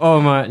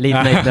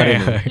 Late night na rin.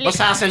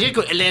 Masasabihin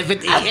ko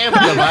 11 a.m.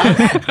 diba?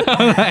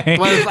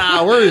 12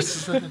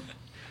 hours.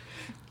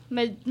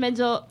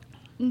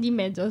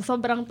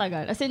 Sobrang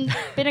tagal. As in,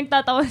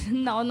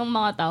 pinagtatawanan ako ng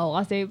mga tao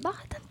kasi,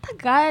 bakit ang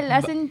tagal?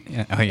 As in,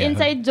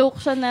 inside joke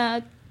siya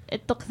na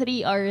it took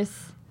 3 hours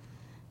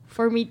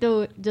for me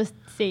to just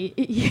say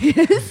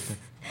yes.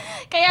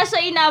 Kaya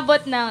siya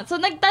inabot na. So,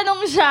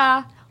 nagtanong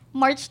siya,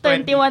 March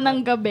 21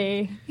 ng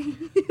gabi.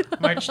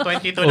 March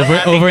 22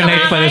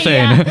 overnight pala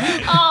siya yun.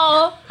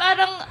 Oo.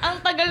 Parang ang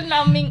tagal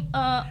naming,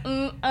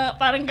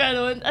 parang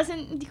gano'n. As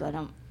in, hindi ko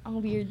alam. Ang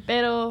weird.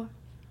 Pero,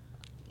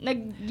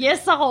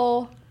 nag-yes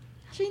ako.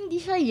 Actually, hindi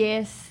siya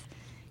yes.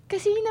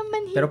 Kasi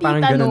naman hindi pero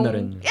parang tanong. ganun na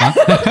rin. Hindi siya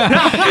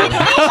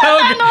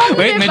tanong,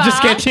 Wait, diba? medyo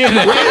sketchy yun.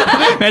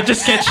 Medyo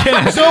sketchy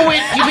yun. So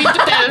wait, you mean to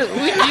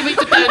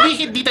tell me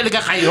hindi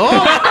talaga kayo?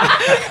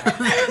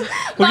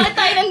 Bakit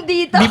tayo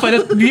nandito?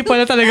 Di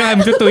pala talaga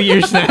kami 2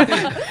 years na.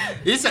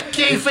 It's a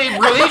kayfabe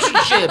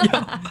relationship.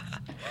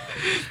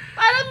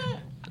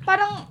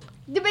 Parang,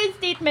 di ba yung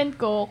statement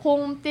ko,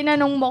 kung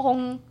tinanong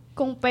mo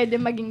kung pwede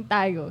maging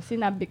tayo,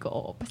 sinabi ko,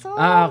 oo.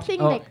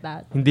 Something like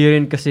that. Hindi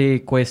rin kasi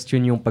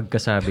question yung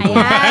pagkasabi ko.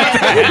 Wow.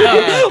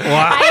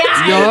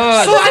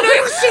 So ano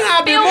yung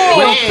sinabi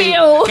mo?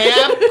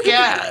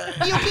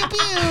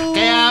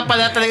 Kaya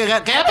pala tagal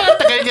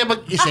niya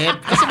mag-isip.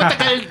 Kasi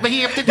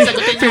mahirap din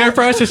sagutin yung...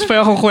 Pina-process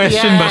pa yung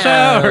question ba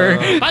siya?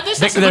 Or paano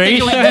sasagutin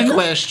yung hindi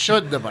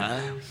question,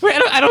 diba? Wait,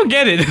 I don't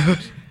get it.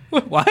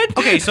 What?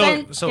 Okay, so...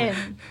 Ken,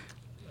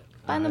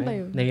 paano ba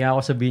yun? Nahiya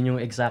ako sabihin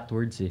yung exact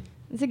words eh.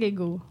 Sige,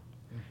 go.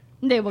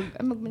 Hindi, wag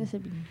mo na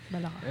sabihin.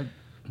 Bala ka.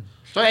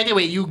 So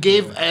anyway, you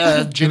gave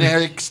a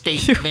generic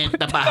statement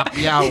na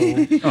mahapyaw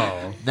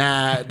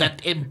na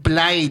that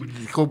implied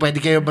kung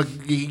pwede kayo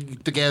maging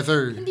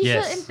together. Hindi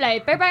siya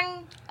implied. Pero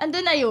parang,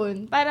 andun na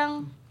yun.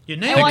 Parang, yun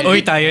na yun.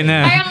 Oy, tayo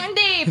na.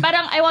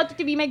 Parang I want you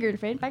to be my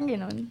girlfriend. Parang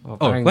gano'n.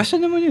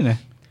 Question naman yun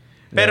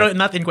Pero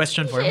not in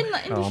question form.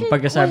 Ang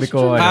pagkasabi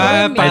ko,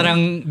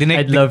 parang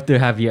I'd love to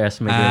have you as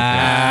my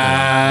girlfriend.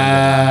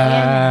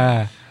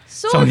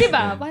 So, di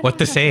ba? What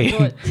to say?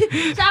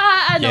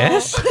 Tsaka,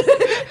 Yes?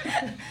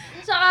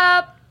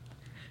 Tsaka,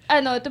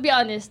 to be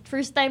honest,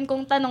 first time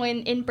kong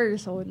tanungin in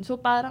person. So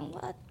parang,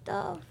 what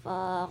the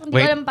fuck? Hindi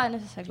Wait. ko alam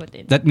paano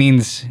sasagutin. That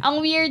means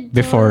Ang weird.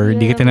 before,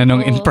 di ka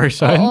tinanong in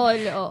person?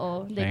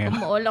 Oo. Hindi,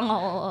 kumuo lang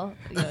ako.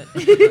 Yun.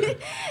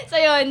 So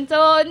yun. So,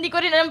 hindi ko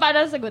rin alam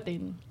paano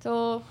sasagutin.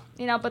 So,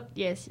 inabot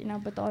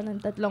ako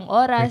ng 3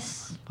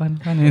 oras. Paano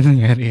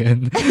nangyari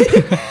yan?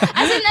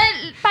 As in,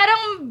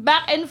 parang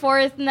back and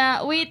forth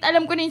na, wait,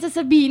 alam ko na yung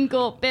sasabihin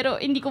ko, pero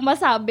hindi ko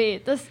masabi.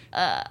 Tapos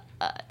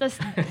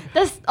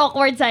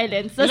awkward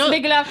silence. Tapos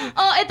biglang,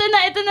 ito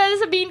na,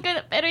 sabihin ko,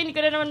 pero hindi ko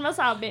na naman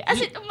masabi.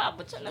 As in,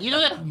 umabot siya na. You know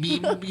that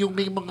meme, yung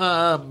may mga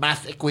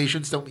math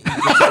equations na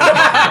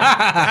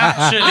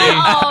Actually.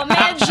 Oo,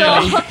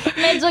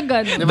 medyo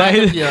ganun.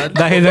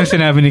 Dahil lang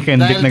sinabi ni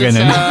Kendrick na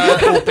ganun. Dahil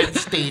sa open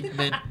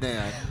statement na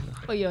yan.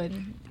 Yun.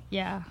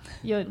 Yeah,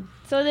 yun.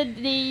 So, the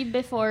day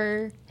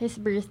before his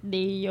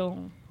birthday,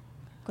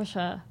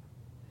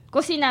 ko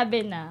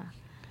sinabi na,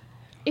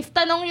 if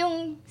tanong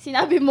yung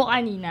sinabi mo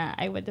kanina,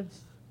 I would have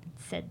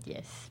said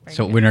yes.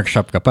 So,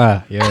 winworkshop ka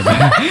pa. Yun.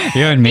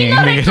 Yun,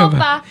 may ko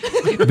pa.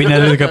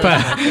 Binalul ka pa.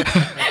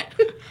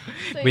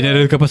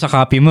 Binalul ka pa sa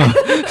copy mo.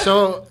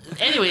 So,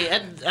 anyway,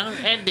 ang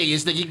ending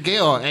is naging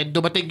kayo and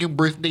dumating yung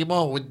birthday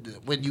mo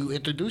when you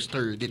introduced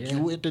her. Did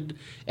you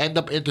end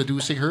up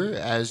introducing her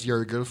as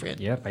your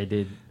girlfriend? Yep, I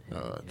did.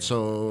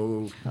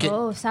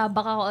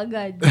 Sabak ako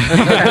agad.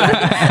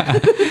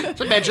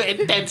 So, medyo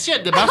intense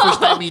yun, di ba? First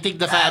time meeting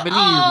the family,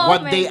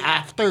 one day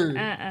after.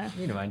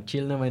 Yun naman,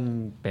 chill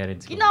naman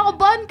parents ko.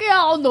 Kinakabahan kaya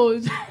ako doon.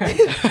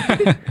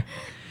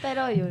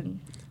 Pero yun.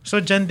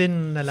 So, dyan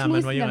din nalaman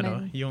Smooth mo yung,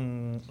 naman. yung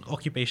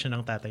occupation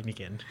ng tatay ni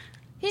Ken?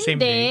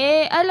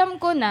 Hindi. Alam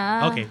ko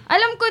na. Okay.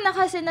 Alam ko na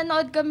kasi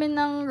nanood kami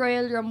ng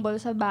Royal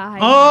Rumble sa bahay.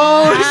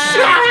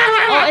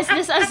 Is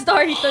this a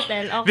story to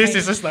tell? Okay. This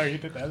is a story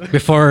to tell.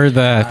 Before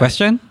the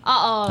question?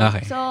 Oo.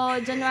 Okay. So,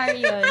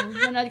 January yun.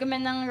 Nanood kami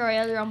ng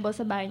Royal Rumble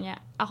sa bahay niya.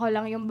 Ako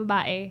lang yung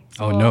babae.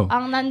 So, Oh, no.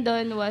 ang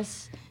nandun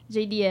was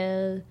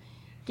JDL,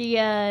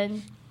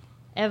 Kian,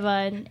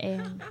 Evan,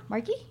 and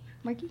Marky?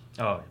 Marky.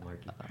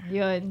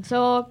 Yun.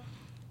 So,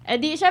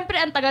 syempre,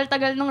 ang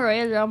tagal-tagal ng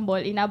Royal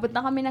Rumble. Inabot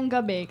na kami ng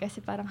gabi kasi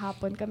parang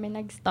hapon kami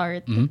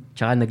nag-start.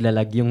 Tsaka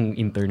naglalag yung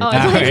internet.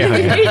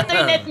 Yung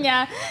internet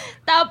niya.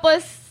 Tapos,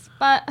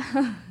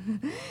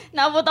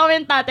 naabot ako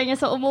yung tatay niya.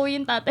 So,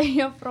 umuwi yung tatay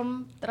niya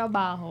from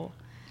trabaho.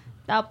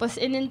 Tapos,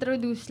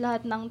 in-introduce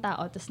lahat ng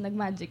tao. Tapos,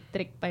 nag-magic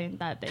trick pa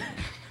yung tatay niya.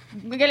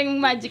 Magaling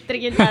magic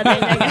trick yung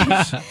tatay niya,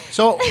 guys.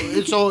 So,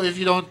 if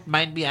you don't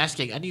mind me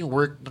asking, ano yung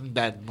work ng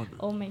dad mo?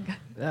 Oh my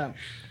God.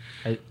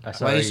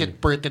 Why is it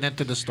pertinent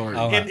to the story?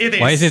 It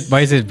is.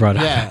 Why is it brought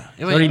up? Yeah.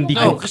 Sorry, hindi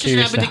ko kasi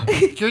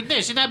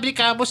sinabi ni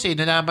Camus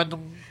nalaman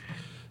nung...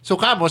 So,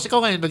 Camus,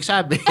 ikaw ngayon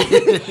nagsabi.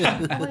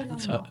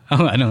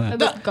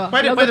 Lagot ka.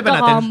 Pwede ba Lagot ka,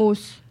 natin?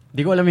 Camus.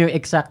 Di ko alam yung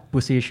exact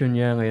position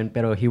niya ngayon,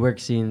 pero he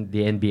works in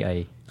the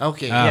NBI.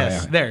 Okay.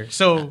 Yes, there.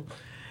 So,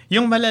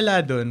 yung malala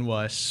dun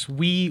was,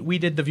 we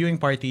did the viewing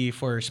party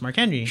for Smart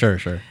Henry.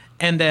 Sure.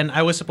 And then,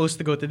 I was supposed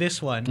to go to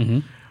this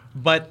one.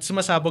 But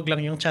sumasabog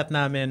lang yung chat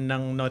namin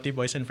ng Naughty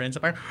Boys and Friends.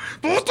 Parang,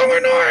 putang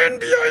ina,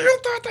 NBI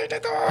yung tatay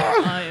nito!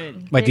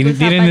 But di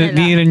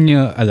rin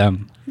nyo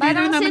alam.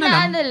 Parang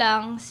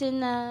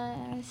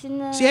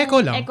Si Echo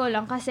lang. Echo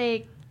lang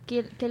kasi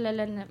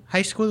kilala na.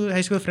 High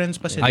school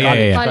friends pa sila.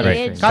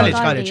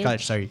 College.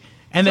 Sorry.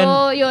 And then,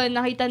 So, yun,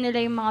 nakita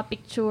nila yung mga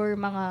picture,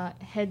 mga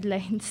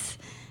headlines,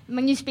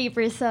 mga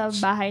newspapers sa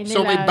bahay nila.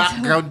 So, may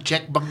background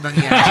check bang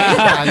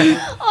nangyari?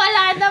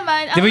 Wala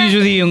naman. Di ba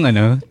usually yung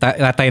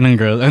tatay ng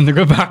girl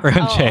undergo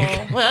background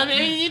check? Well,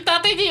 yung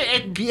tatay niya yung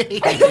NBA.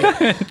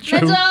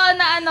 Medyo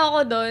naano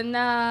ko doon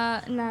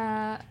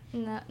na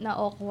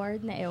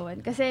awkward na ewan.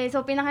 Kasi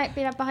so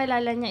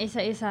pinapakilala niya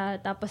isa-isa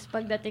tapos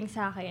pagdating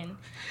sa akin,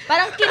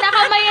 parang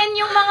kinakamayan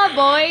yung mga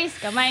boys.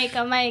 Kamay.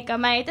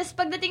 Tapos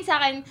pagdating sa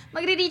akin,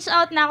 magre-reach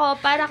out na ako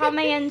para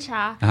kamayan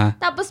siya.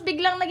 Tapos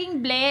biglang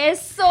naging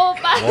bless. So,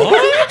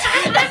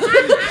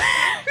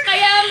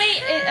 kaya may,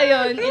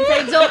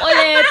 inside joke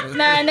ulit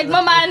na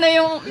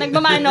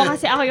nagmamano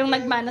kasi ako yung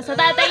nagmano sa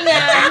tatay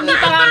niya. Hindi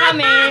pa nga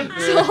kami.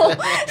 So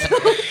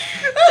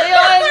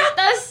yun.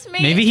 Tapos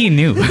Maybe he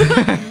knew.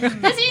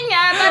 Tapos yun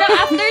nga, parang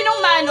after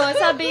nung mano,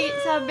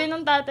 sabi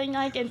nung tatay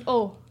niya kay Ken,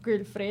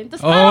 girlfriend.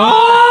 Tapos parang,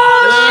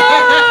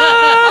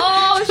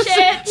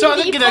 shit. So,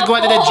 anong ginagawa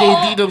nila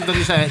JD nung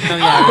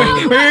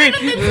nangyari?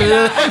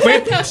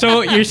 Wait.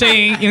 So, you're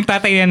saying yung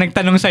tatay niya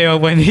nagtanong sa'yo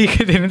when he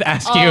didn't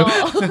ask you?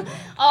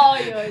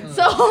 Yun.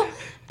 So,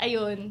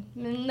 ayun.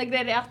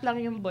 Nagre-react lang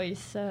yung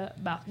boys sa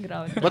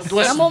background.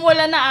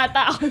 Namumula na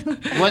ata ako.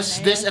 Was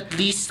this at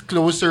least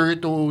closer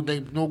to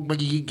nung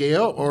magiging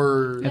kayo?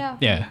 Or...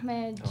 Yeah.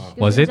 Medyo.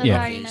 Was it?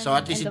 Yeah. Okay. So,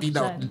 at least hindi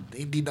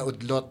na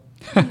udlot.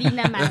 Hindi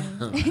naman.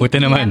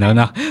 Buti naman, no?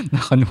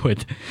 Knock on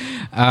wood.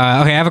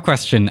 Okay, I have a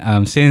question.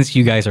 Since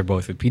you guys are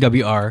both with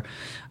PWR,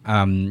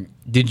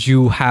 did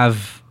you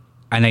have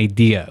an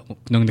idea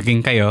nung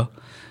naging kayo,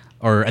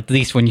 or at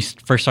least when you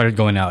first started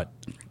going out,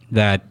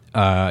 that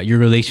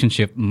your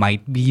relationship might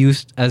be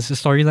used as a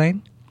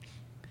storyline?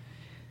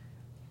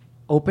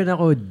 Open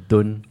ako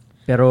dun.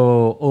 Pero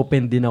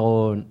open din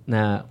ako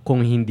na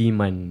kung hindi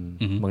man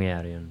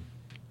mangyari yun.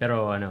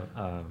 Pero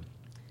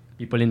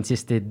people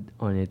insisted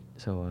on it.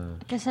 So,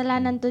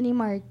 kasalanan to ni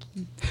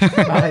Marky.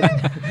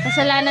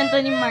 Kasalanan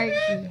to ni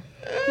Marky.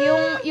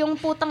 Yung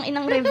putang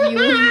inang review.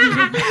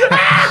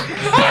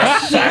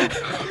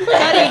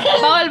 Sorry,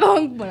 bawal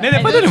bang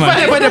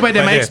Pwede.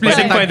 May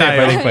explicit tag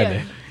tayo.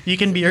 Pwede.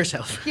 You can be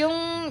yourself.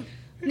 Yung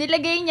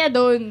nilagay niya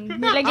doon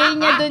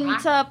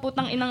sa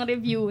putang inang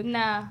review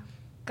na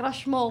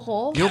crush mo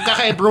ko. Yung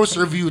kaka-Bros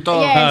review to.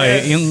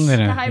 Yes. Yung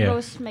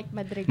Kaka-Bros Mike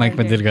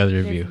Madrigal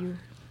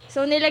review.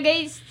 So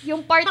nilagay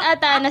yung part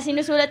ata na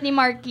sinusulat ni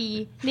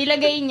Marky,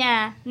 nilagay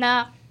niya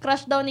na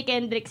crush daw ni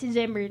Kendrick si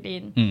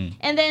Khemherlhynn.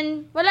 And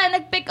then wala,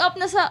 nag-pick up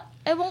na sa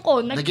ewan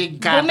ko,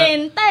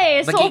 bumenta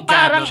eh. So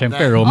parang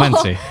syempre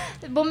romance eh.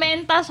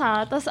 Bumenta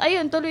siya. Tapos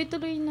ayun,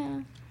 tuloy-tuloy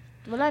na.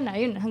 Wala na,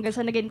 yun. Hanggang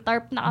sa naging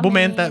tarp na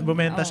kami.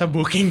 Bumenta sa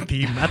booking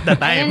team at the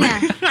time.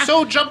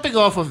 So, jumping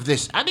off of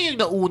this, ano yung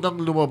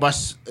naunang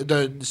lumabas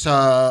dun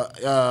sa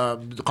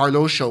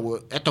Carlo show?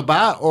 Ito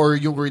ba? Or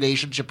yung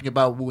relationship niyo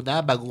ba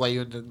muna bago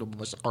kayo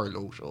lumabas sa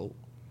Carlo show?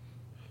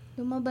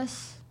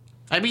 Lumabas.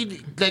 I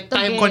mean, like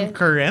time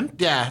concurrent?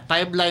 Yeah,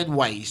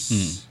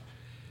 timeline-wise.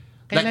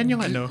 Kailan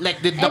yung ano? Like,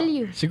 did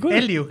LU. Siguro.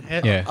 LU.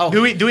 Yeah. Oh. Do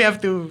we have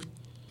to...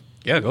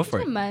 Yeah, go for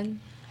it.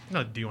 Naman.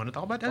 No, do you want to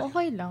talk about that?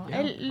 Okay lang.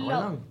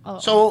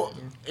 So,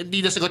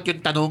 hindi nasagot yung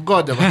tanong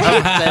ko, diba?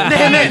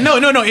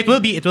 No. It will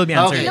be answered.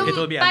 Okay. It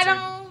will be answered.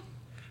 Parang,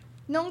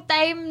 nung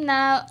time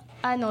na,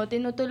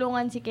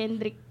 tinutulungan si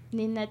Kendrick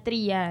ni na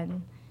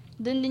Trian,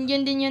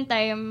 yun din yung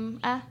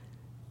time,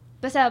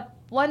 basta,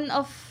 one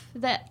of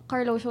the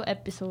Carlo Show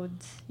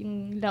episodes,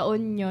 yung La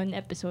Union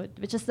episode,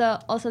 which is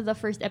also the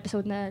first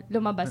episode na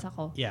lumabas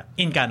ako. Yeah,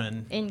 in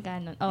canon.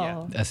 Oo.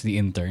 Yeah. As the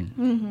intern.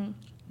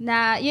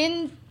 Na,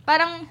 yun,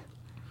 parang,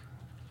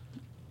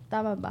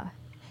 tama ba?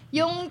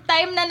 Yung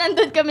time na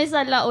nandun kami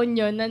sa La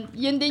Union,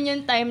 yun din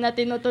yung time na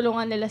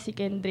tinutulungan nila si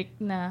Kendrick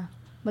na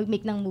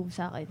mag-make ng move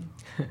sa akin.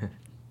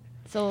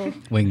 So,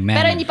 Wingman.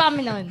 pero hindi pa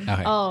kami noon.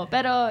 Okay.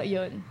 Pero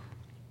yun.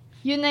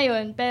 Yun na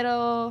yun.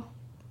 Pero,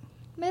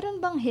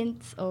 meron bang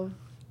hints of,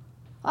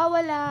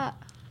 wala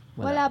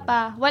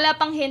pa. Wala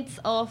pang hints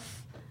of,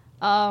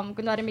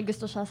 kunwari may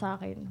gusto siya sa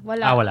akin.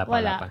 Wala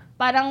pa.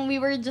 Parang we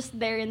were just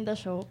there in the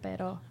show,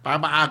 pero...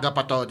 Parang maaga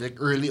pa to,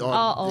 like early on,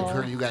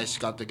 before you guys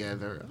got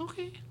together.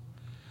 Okay.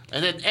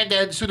 And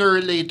then sooner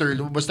or later,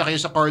 lumabas na kayo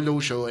sa Carlo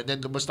show, and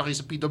then lumabas na kayo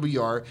sa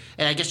PWR,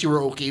 and I guess you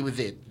were okay with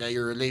it, na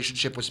your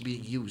relationship was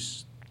being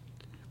used.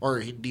 Or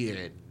hindi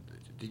rin.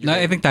 No,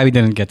 I think Tabby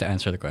didn't get to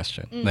answer the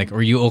question. Like,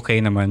 were you okay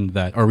naman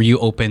that, or were you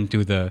open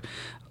to the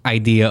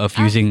idea of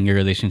using your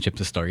relationship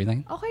to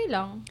storyline? Okay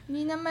lang.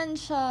 Hindi naman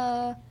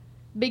siya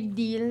big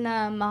deal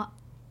na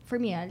for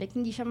me, like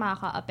hindi siya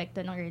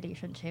makaka-apekto ng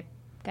relationship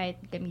kahit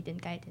gamitin,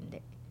 kahit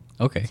hindi.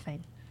 Okay. It's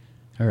fine.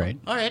 Alright.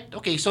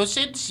 Okay, so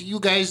since you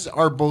guys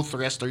are both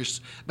wrestlers,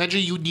 medyo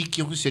unique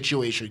yung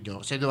situation nyo.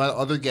 Kasi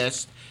other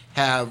guests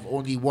have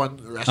only one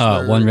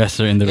wrestler. One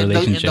wrestler in the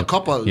relationship. In the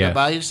couple, yeah.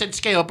 diba?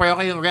 Since kayo, pareho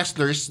kayong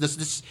wrestlers,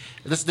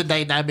 does the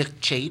dynamic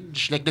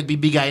change? Like,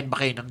 nagbibigayan ba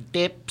kayo ng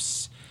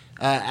tips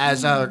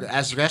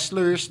as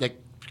wrestlers?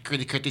 Like,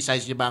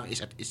 criticize nyo ba ang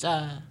isa't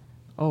isa?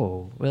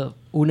 Oh, well,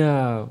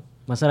 una,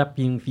 masarap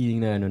yung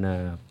feeling na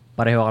na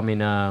pareho kami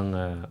ng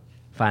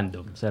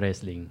fandom sa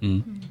wrestling.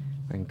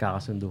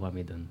 Kakasundo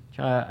kami doon.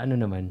 Tsaka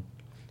naman,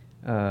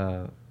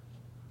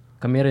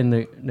 kami rin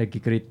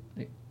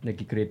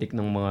nagkikritik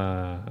ng mga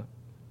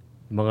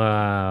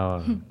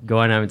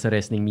gawa namin sa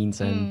wrestling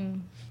minsan.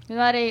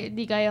 Kunwari,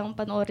 di kayang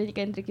panoorin ni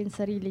Kendrick yung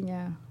sarili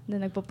niya na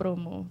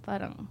nagpo-promo.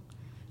 Parang,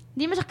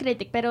 hindi mo siya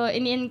critic, pero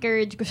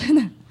ini-encourage ko siya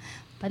na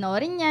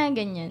panoorin niya,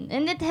 ganyan.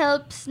 And it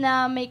helps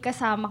na may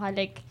kasama ka.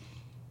 Like,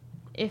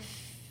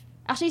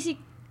 actually si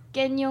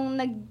Ken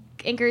yung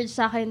nag-encourage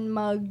sa akin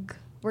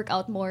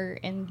mag-workout more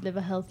and live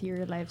a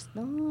healthier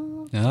lifestyle.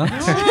 No.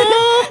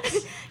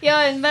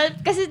 Yun,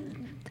 but kasi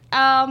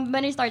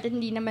when I started,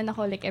 hindi naman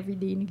ako like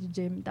everyday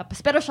nag-gym.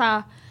 Tapos, pero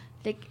siya,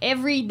 like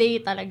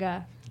everyday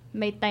talaga,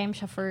 may time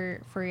siya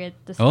for it.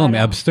 Tapos, may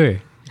abs to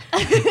eh.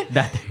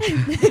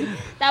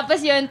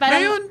 Tapos yun,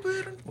 parang,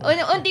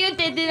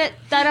 unti-unti,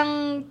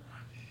 parang,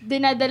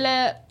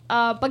 dinadala,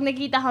 pag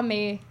nakita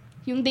kami,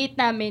 yung date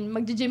namin,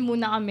 mag-gym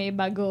muna kami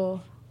bago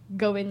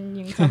gawin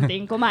yung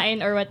something,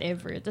 kumain or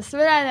whatever. Tapos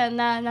wala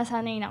na,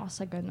 nasanay na ako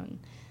sa ganun.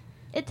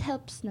 It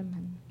helps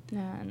naman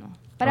na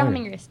parang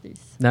kaming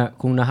wrestlers.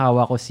 Kung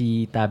nahawa ko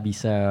si Tabby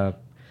sa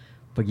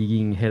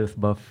pagiging health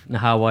buff,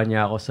 nahawa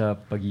niya ako sa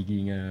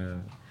pagiging,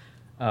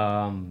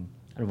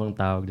 ano bang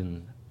tawag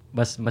dun?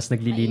 Mas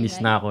naglilinis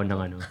na ako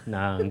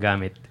ng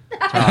gamit.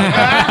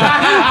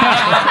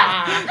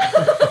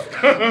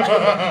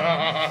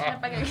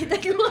 Napagkakita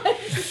ko.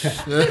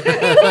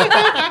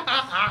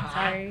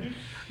 Sorry.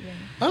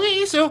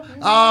 Okay, so,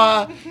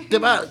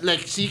 diba,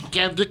 like, si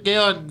Kendrick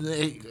ngayon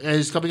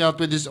is coming out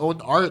with his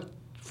own art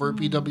for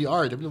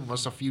PWR. Diba,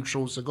 was a few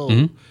shows ago.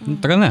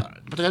 Matagal na.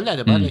 Matagal na,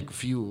 diba? Like,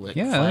 5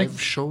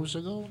 shows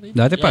ago? Maybe?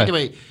 Dati pa.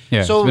 Anyway,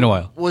 yeah, so, it's been a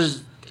while.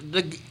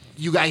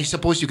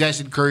 suppose you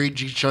guys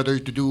encourage each other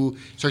to do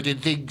certain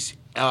things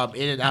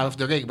in and out of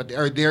the ring. But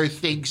are there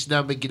things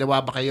na may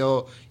ginawa ba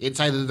kayo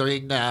inside of the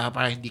ring na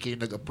parang hindi kayo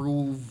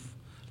nag-approve?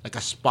 Like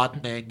a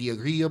spot na hindi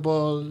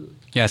agreeable?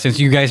 Yeah,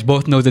 since you guys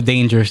both know the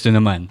dangers to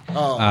naman,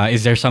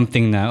 is there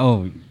something na,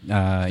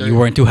 you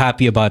weren't too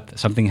happy about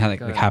something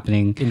like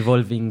happening?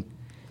 Involving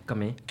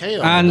kami?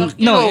 Kayo?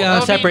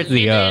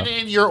 Separately.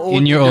 In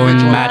your own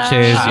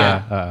matches.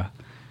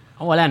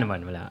 Wala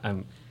naman, wala.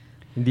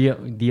 Hindi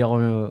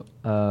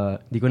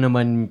ko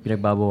naman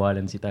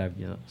pinagbabawalan si Tab,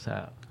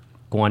 sa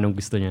kung anong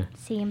gusto niya.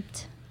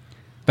 Simped.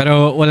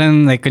 Pero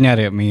walang like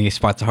kunyari may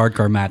spot sa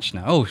hardcore match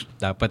na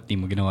dapat di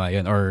mo ginawa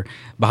yun or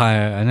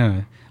baka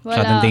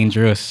masyadong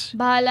dangerous.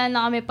 Bahala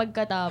na kami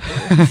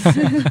pagkatapos.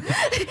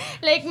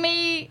 Like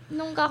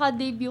nung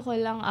kaka-debut ko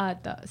lang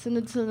ata,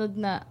 sunod-sunod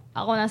na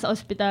ako nasa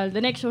ospital.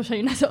 The next show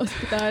siya yung nasa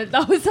ospital.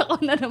 Tapos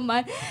ako na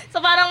naman. So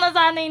parang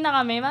nasanay na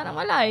kami. Parang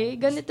wala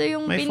ganito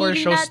yung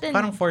pinili natin.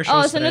 Parang 4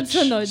 shows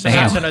sunod-sunod.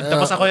 Sunod.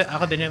 Tapos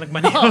ako din yung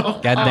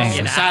nagmaneho. God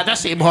damn. Sana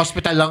same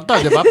hospital lang to,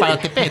 di ba? Para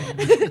tipid.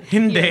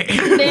 Hindi.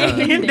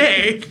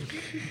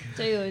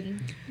 So yun.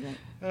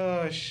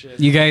 Oh shit.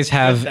 Do you guys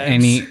have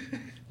any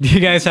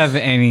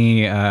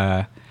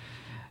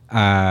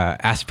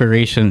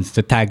aspirations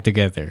to tag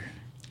together?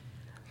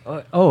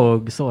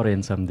 Gusto ko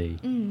rin someday.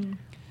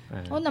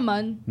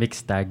 Naman.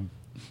 Mixed tag.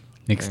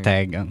 I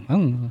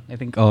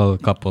think all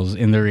couples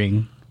in the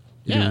ring.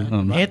 Yeah.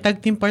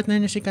 Tag team partner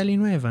niya si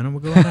Kalinueva. Ano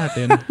magawa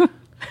natin?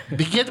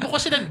 Bigyan mo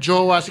kasi ng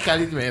jowa si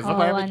Kalinueva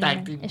para may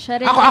tag team.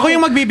 Ako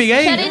yung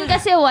magbibigay. Siya rin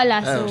kasi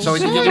wala. So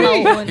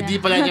hindi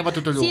pala niya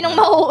matutulungan. Sinong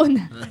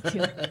mauuna?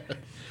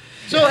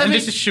 So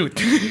this is shoot.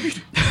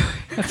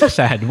 That's so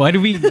sad. Why do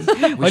we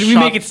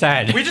make it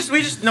sad? We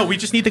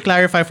just need to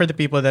clarify for the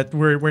people that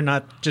we're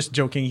not just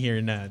joking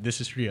here. Nah, this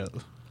is real.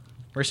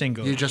 We're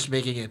single. You're just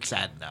making it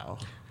sad now.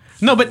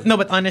 No,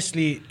 but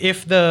honestly,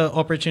 if the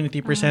opportunity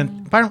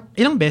parang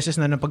ilang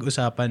beses na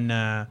napag-usapan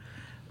na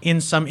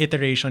in some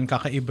iteration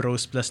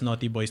kaka-Ibros plus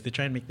Naughty Boys to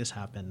try and make this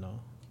happen,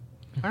 no?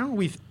 Parang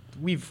we've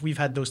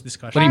had those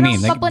discussions. What do you mean?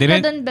 Like, papunta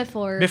dun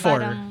before.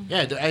 Parang,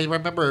 yeah, I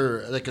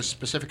remember like a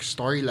specific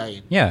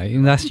storyline. Yeah,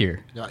 in last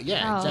year. Yeah,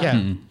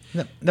 exactly.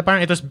 Yeah. Na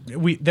parang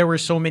there were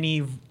so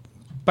many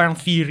parang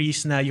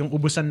theories na yung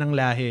ubusan ng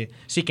lahi,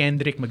 si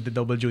Kendrick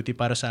magda-double duty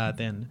para sa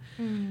atin.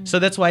 So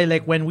that's why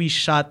like when we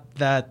shot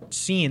that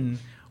scene,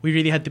 we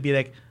really had to be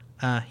like,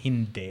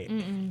 hindi.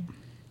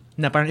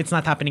 Na parang it's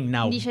not happening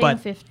now.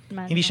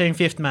 Hindi siya yung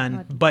fifth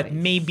man. But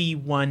maybe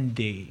one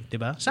day.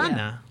 Diba? Sana.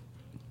 Yeah.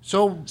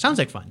 So, sounds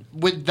like fun.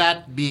 With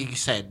that being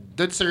said,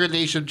 dun sa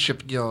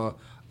relationship nyo,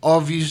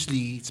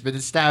 obviously, it's been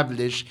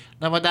established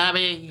na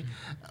madaming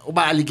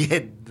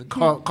umaaligid.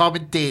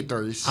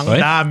 Commentators. Ang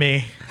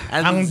dami.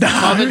 And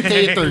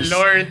commentators.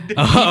 Lord. People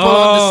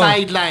on the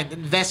sideline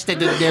invested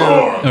in their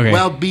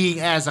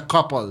well-being as a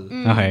couple.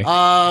 Okay.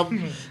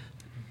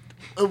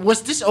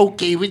 Was this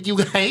okay with you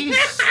guys?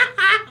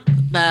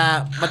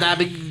 Na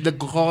madaming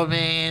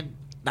nagko-comment,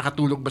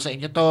 nakatulong ba sa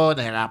inyo to?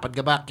 Nahirapan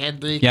ka ba,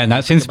 Kendrick?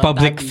 Yeah, since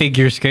public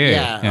figures kayo.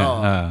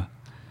 Yeah.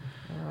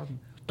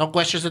 Itong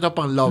questions na to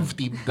pang love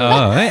team.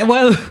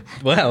 Well.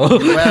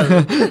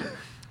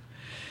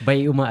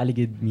 By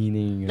umaaligid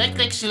meaning...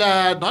 Like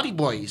sila Naughty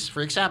Boys,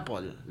 for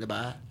example.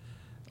 Diba?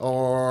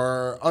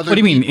 Or other What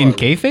do you mean? people. In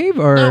kayfabe?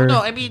 Or? No.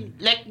 I mean,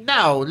 like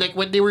now, like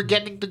when they were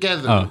getting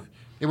together,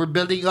 they were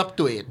building up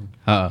to it.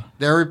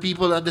 There were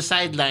people on the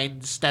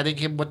sidelines telling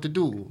him what to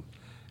do.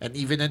 And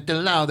even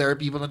until now, there are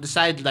people on the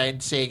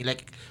sidelines saying,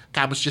 like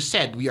Camus just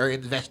said, we are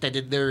invested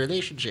in their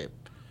relationship.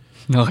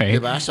 Okay.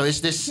 Diba? So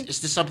is this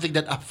something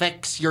that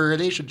affects your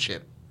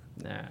relationship?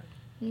 Nah.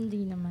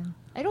 Hindi naman.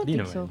 I don't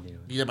think so.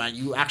 Hindi naman.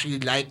 You actually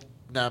like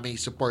na may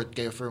support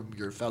kayo from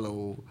your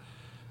fellow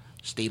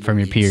stablemates. From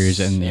your peers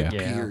and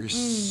peers.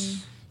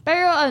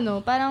 Pero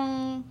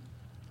parang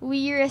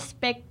we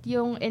respect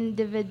yung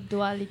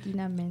individuality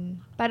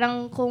namin.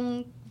 Parang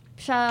kung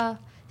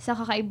siya sa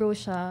kaka-Ibro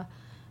siya,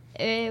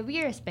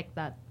 we respect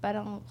that.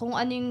 Parang kung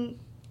ano yung,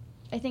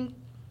 I think,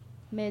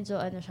 medyo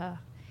siya,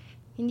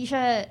 hindi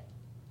siya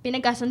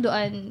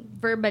pinagkasunduan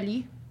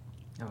verbally.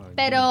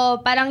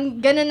 Pero parang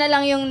ganun na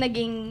lang yung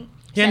naging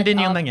yan din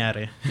yung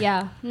nangyari.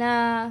 Yeah.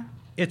 Na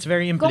it's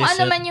very implicit. kung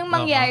ano man yung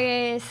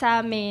mangyari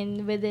sa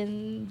amin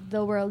within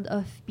the world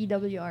of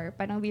PWR,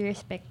 parang we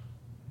respect.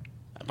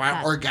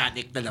 Parang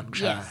organic na lang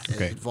siya. Yes.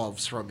 It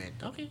evolves from it.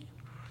 Okay.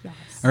 Yes.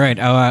 All right.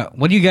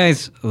 What do you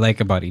guys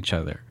like about each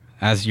other?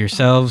 As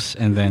yourselves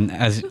and then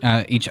as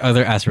each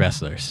other as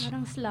wrestlers?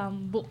 Parang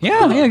slam book.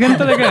 Yeah, ganun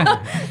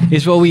talaga.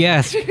 Is what we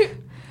ask.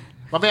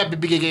 Mamaya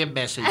bibigay kayo yung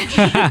message.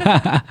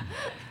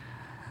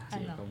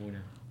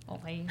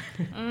 Okay.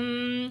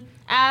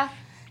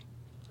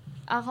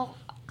 Ako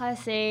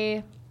kasi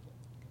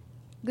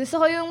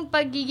gusto ko yung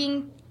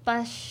pagiging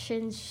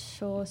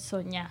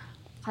pasyensyoso niya.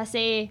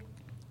 Kasi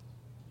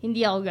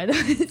hindi ako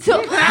gano'n. So,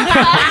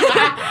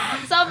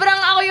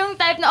 sobrang ako yung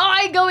type na,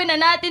 okay, gawin na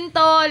natin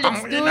to.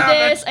 Let's do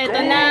this. Ito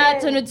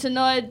na,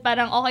 sunod-sunod.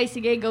 Parang, okay,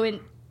 sige,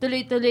 gawin.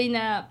 Tuloy-tuloy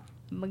na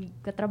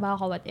magkatrabaho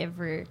ka,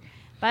 whatever.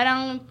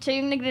 parang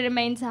siya yung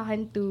nagre-remind sa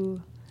akin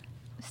to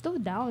slow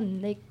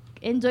down. Like,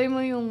 enjoy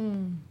mo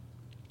yung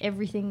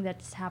everything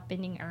that's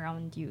happening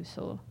around you.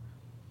 So,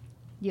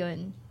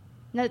 yun.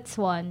 That's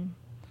one.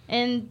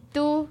 And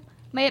two,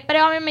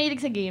 pareho kami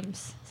mahilig sa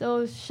games.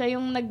 So, siya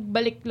yung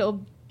nagpabalik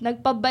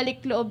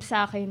loob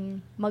sa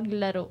akin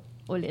maglaro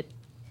ulit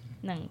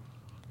ng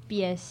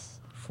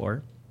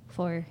PS4.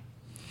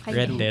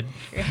 Red Dead.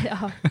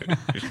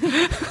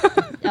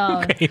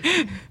 Okay.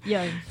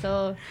 Yun.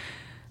 So,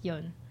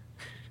 yun.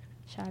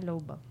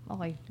 Shallow ba?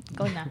 Okay.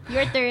 Ikaw na.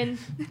 Your turn.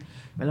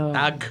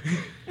 Tag.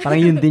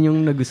 Parang yun din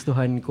yung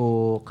nagustuhan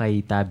ko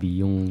kay Tabby,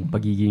 yung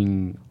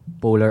pagiging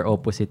polar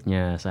opposite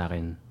niya sa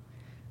akin.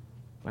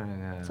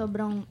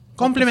 Sobrang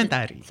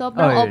complementary.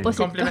 Sobrang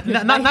opposite.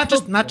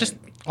 Not just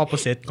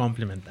opposite,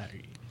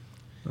 complementary.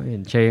 Oh,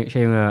 yun. Siya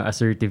yung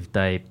assertive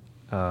type.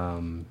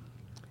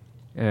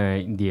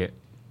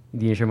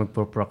 Hindi siya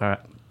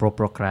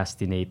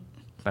magpo-procrastinate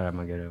para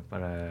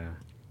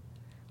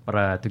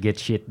to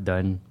get shit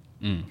done.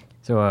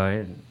 So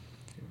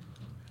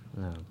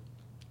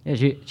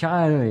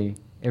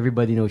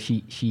everybody knows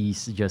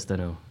she's just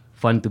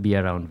fun to be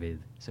around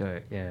with.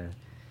 So yeah.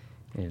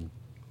 And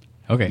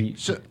okay.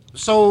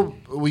 So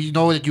we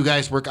know that you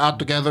guys work out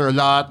together a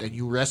lot and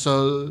you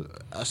wrestle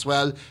as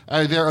well.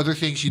 Are there other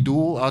things you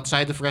do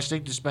outside of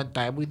wrestling to spend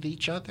time with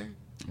each other?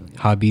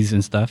 Hobbies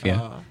and stuff,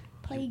 yeah.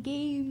 Play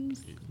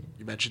games.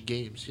 You mentioned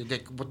games.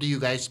 Like, what do you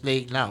guys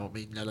playing now?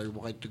 May nalaro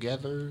mo kayo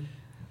together?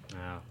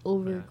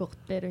 Overcooked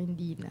pero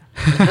hindi na.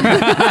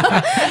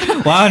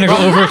 Wow,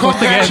 nag-overcooked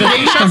together.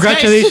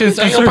 Congratulations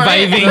on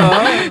surviving.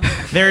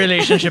 Their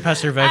relationship has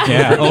survived.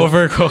 Yeah,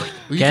 overcooked.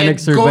 Kaya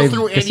nag-survive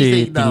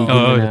kasi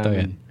ito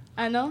yan.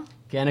 Ano?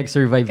 Kaya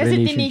nag-survive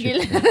kasi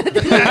relationship. Kasi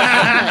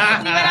tinigil.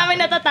 Hindi pa namin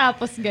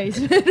natatapos, guys.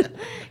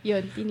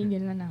 Yun,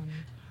 tinigil na namin.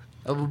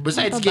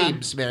 Besides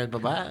games, meron pa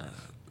ba?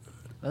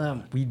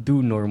 We do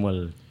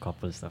normal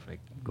couple stuff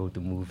like go to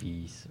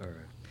movies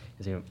or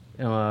kasi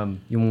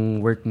yung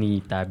work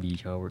ni Tabby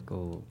siya work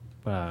ko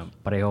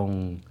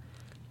parehong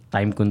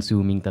time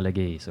consuming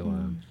talaga eh. So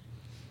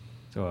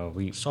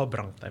we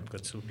sobrang time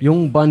consuming.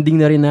 Yung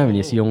bonding na rin namin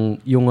is yung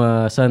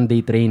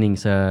Sunday training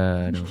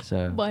sa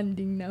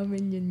bonding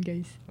namin yun,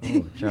 guys.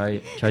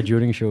 Tsaka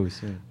during shows.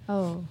 Yeah.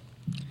 Oh.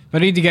 But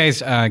did you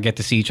guys get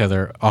to see each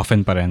other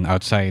often pa rin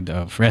outside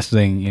of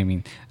wrestling? I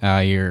mean,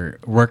 your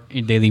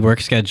daily work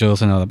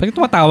schedules and all that. Bakit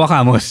tumatawa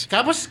ka, Amos?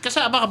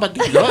 Kasama ka ba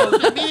dito?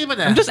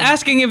 I'm just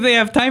asking if they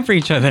have time for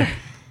each other.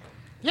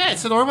 Yeah,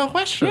 it's a normal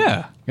question.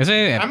 Yeah.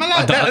 Kasi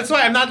that's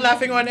why I'm not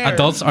laughing on air.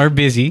 Adults are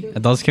busy.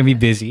 Adults can be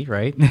busy,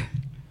 right?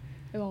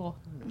 Ewan ko.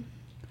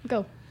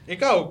 Go.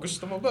 Ikaw,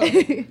 gusto mo ba?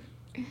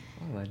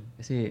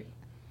 Kasi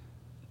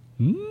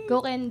Go,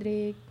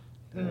 Kendrick.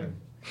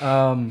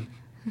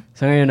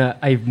 So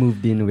ngayon I've moved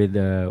in with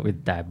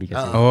Tabby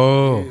kasi.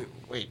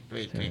 Wait.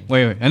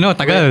 Ano,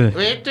 tagal.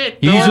 Wait.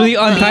 Usually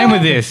on time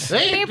with this.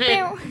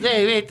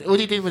 Wait.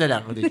 Ulitin mo na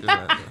lang.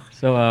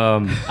 So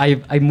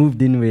I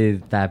moved in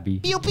with Tabby.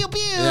 Pew.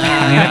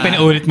 Ang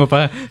pinaulit mo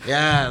pa.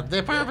 Yeah,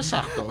 para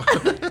masakto.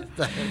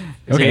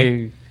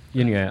 Okay.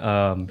 Yun nga,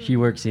 she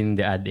works in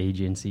the ad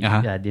agency,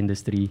 ad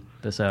industry.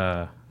 Tapos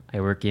I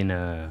work in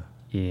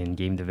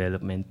game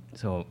development.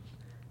 So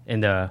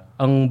and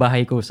ang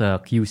bahay ko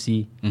sa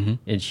QC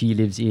and she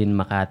lives in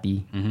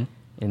Makati.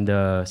 And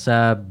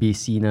sa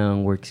busy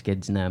ng work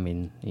schedules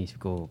namin, isip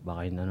ko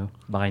baka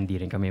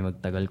hindi rin kami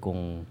magtagal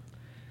kung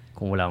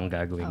wala akong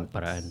gagawing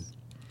paraan.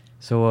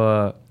 So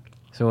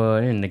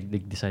ayun,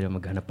 nag-decide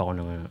maghanap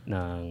ako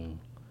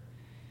ng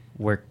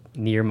work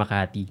near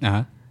Makati.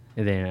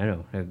 And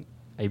then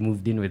I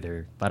moved in with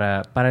her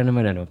para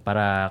naman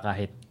para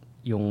kahit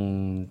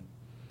yung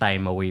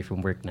time away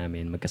from work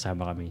namin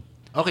magkasama kami.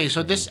 Okay,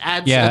 so this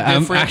adds a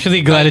different... I'm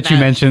actually glad that you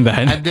mentioned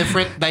that. A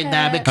different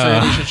dynamic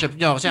sa relationship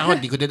nyo. Kasi ako,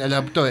 hindi ko din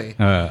alam to eh.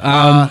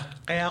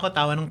 Kaya ako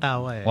tawa ng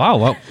tawa eh.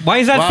 Wow.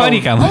 Why is that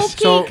funny, Camus?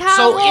 Okay,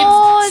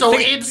 So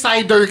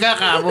insider ka,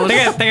 Camus.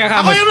 Teka,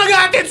 Camus. Ako yung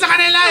nag-attend sa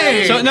kanila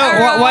eh. So, no,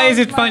 why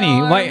is it funny?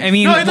 Why? I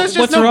mean, what's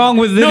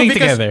wrong with living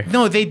together?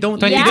 No, they don't.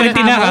 2020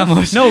 na,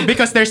 Camus. No,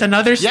 because there's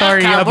another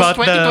story about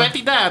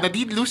 2020 na.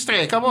 Nadid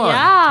lustre. Come on.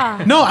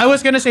 Yeah. No, I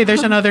was gonna say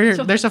there's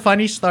a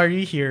funny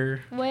story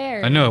here.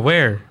 Where? Ano,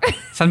 where?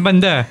 San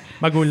banda?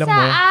 Magulang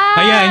mo.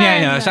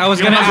 Yeah. So I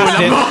was gonna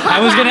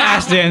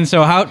ask then.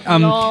 So how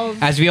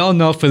as we all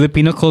know,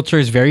 Filipino culture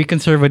is very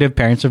conservative.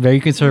 Parents are very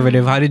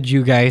conservative. How did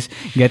you guys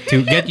get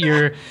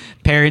your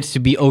parents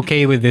to be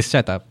okay with this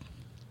setup?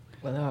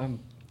 Well,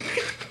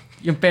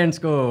 yung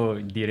parents ko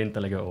hindi rin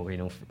talaga okay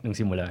nung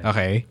simula.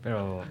 Okay.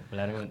 Pero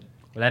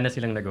wala na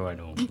silang nagawa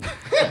nung.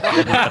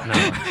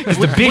 Because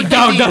the big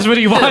dog does what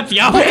he wants.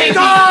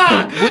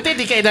 Buti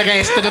di kayo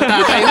nag-resto ng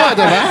tatay mo,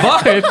 diba?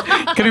 Bakit?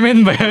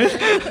 Krimen ba yun?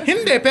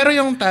 Hindi, pero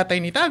yung tatay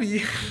ni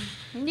Tabby.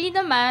 Hindi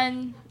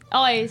naman.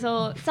 Okay,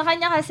 so sa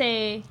kanya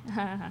kasi...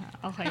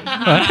 okay.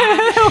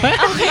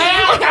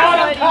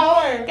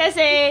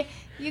 Kasi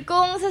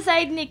kung sa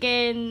side ni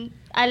Ken,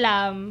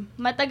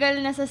 matagal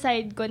na sa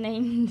side ko na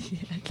hindi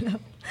alam.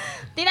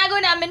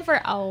 Tinago namin for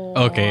a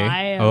while.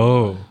 Okay.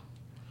 Oh.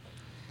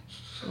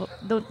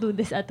 don't do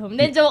this at home.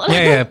 Then joke lang.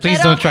 Yeah, please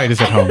Pero, don't try this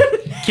at home.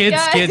 Kids.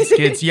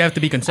 You have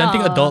to be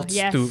consenting adults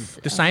yes.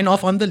 to sign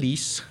off on the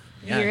lease.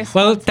 Be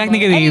Well, responsible.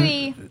 technically,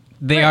 Anyway,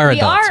 they are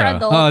adults.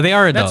 Oh, they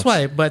are adults. That's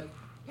why, but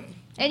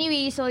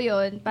anyway, so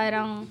yun,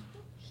 parang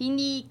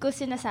hindi ko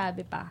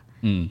sinasabi pa.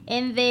 Mm.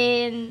 And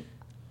then,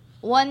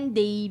 one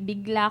day,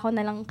 bigla ko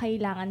na lang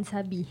kailangan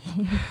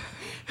sabihin.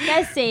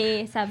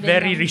 Kasi, sabi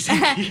Very ng-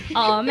 recently.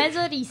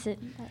 Medyo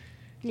recent.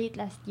 Late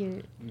last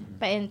year.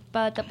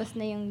 Tapos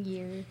na yung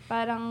year.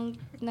 Parang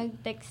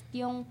nag-text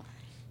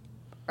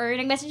or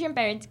nag-message yung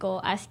parents ko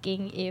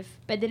asking if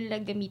pwede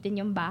nila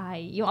gamitin yung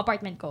bahay, yung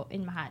apartment ko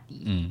in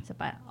Makati. So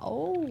parang,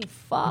 oh,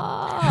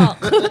 fuck.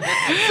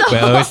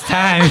 Well, it's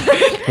time.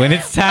 When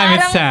it's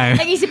time, it's time.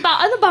 Nag-isip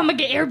pa, ano ba,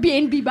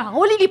 mag-Airbnb ba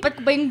ako? Lilipat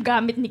ko ba yung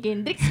gamit ni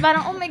Kendricks?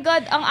 Parang, oh my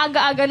God, ang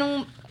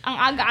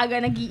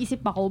aga-aga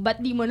nag-iisip ako,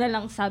 ba't di mo na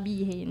lang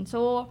sabihin?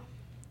 So,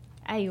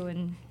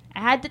 ayun. I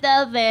had to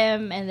tell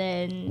them, and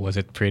then... Was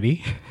it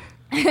pretty?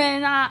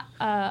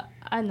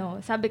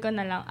 Sabi ko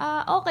na lang,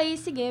 okay,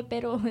 sige,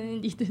 pero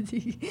nandito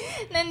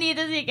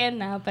si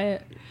Ken na.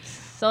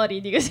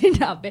 Sorry, di ko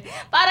sinabi.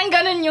 Parang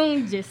ganun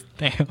yung gist.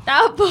 Damn.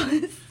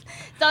 Tapos,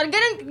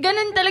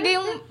 ganun talaga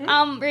yung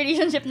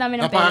relationship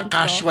namin ng parents ko.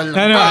 Napaka-casual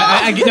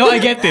No, I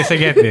get this,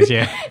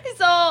 yeah.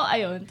 So,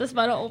 ayun. Tapos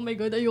parang, oh my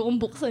God,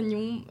 ayokong buksan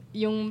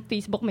yung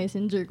Facebook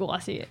Messenger ko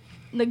kasi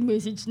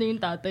nag-message na yung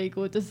tatay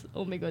ko. Tapos,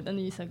 oh my God,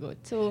 ano yung sagot?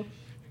 So,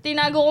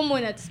 tinago ko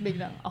muna. Tapos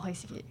biglang, okay,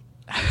 sige.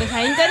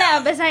 Basahin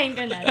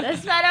ko na.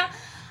 Tapos parang,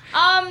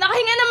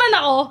 nakahinga naman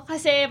ako.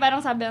 Kasi parang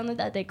sabi lang ng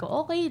tatay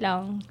ko, okay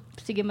lang.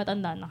 Sige,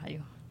 matanda na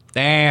kayo.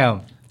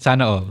 Damn.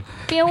 Sana all.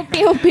 Pew,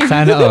 pew, pew.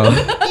 Sana all.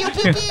 Pew,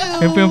 pew,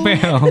 pew. Pew, pew,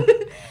 pew.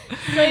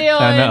 So,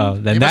 yun. Sana all.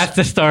 Then that's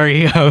the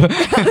story of...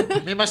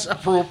 May mas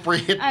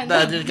appropriate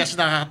na din kasi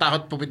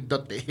nakakatakot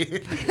pumindot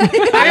eh.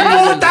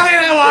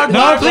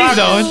 No, please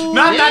don't.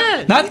 Not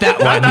that Not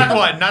that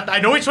one. I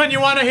know which one you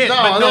want to hit,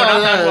 but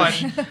not that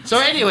one. So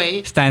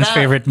anyway, Stan's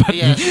favorite button.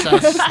 Yes,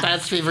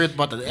 Stan's favorite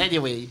button.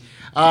 Anyway,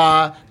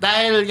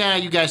 dahil nga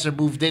you guys are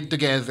moved in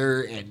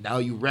together and now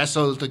you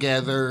wrestle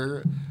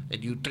together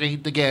and you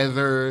train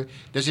together,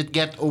 does it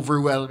get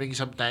overwhelming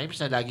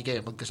sometimes na lagi kayo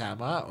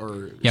magkasama?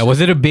 Or Yeah,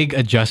 was it a big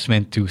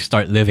adjustment to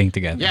start living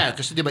together? Yeah,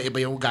 kasi di ba iba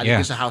yung galing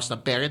ka sa house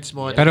ng parents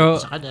mo. Pero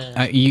sa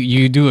kanya.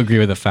 you do agree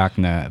with the fact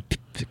na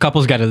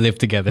couples got to live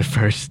together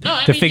first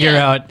to figure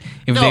out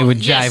if they would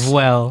jive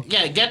well.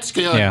 Yeah, gets ko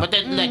yun. Yeah. But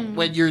then like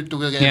when you're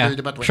together, Yeah,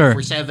 diba, 24/7. sure.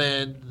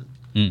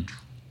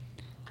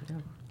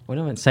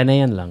 Wala naman,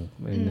 sanayan lang.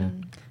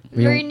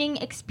 Learning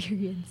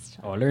experience.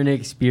 Learning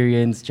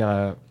experience,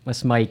 tsaka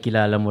mas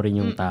makikilala mo rin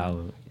yung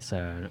tao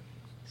sa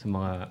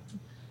mga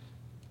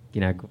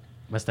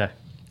basta.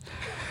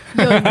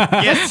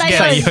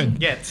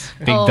 Yes.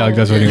 Big dog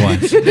does what he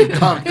wants. Big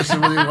dog does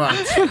what he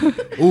wants.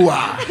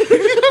 Ooh-ah.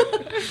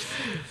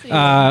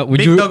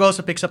 Big dog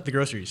also picks up the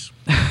groceries.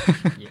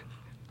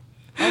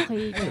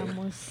 Okay,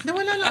 Ramos.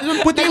 Wala lang.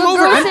 I'm putting him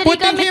over. I'm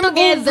putting him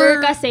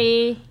over.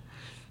 Kasi,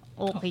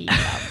 okay,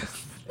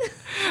 Ramos.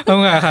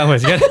 Oh nga,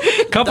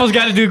 couples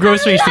gotta do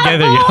groceries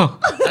together, yo.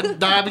 Ang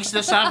daming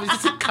sinasabi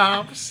sa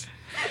cops.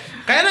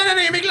 Kaya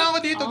nananahimik lang ako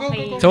dito.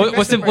 Okay. Go. So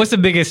what's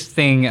the biggest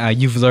thing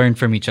you've learned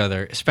from each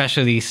other,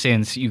 especially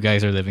since you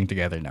guys are living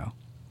together now?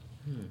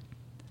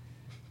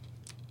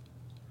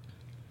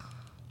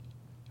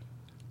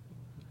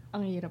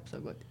 Ang hirap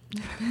sagot.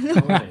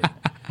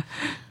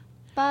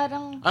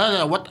 Parang... I don't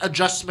know, what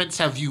adjustments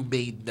have you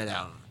made na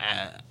lang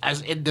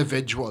as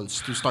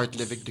individuals to start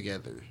living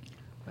together?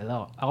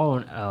 Well,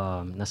 ako,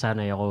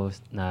 nasanay ako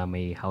na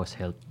may house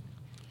help.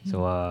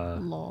 So,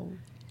 Lol.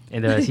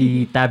 And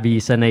si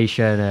Tabby, sanay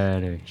siya na,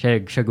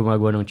 siya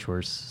gumagawa ng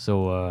chores.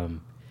 So,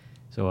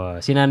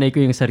 sinanay ko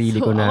yung sarili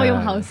ko na... ako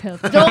yung house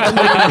help. Joke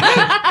lang.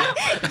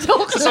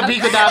 Sasabihin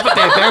ko dapat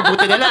pero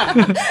buti na lang.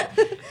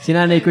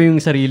 Sinanay ko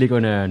yung sarili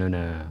ko na,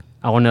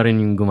 ako na rin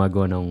yung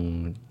gumagawa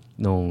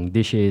nung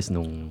dishes,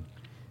 nung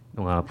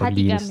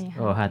paglinis. Hati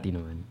kami. Hati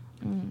naman.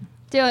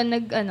 So yun,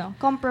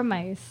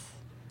 compromise.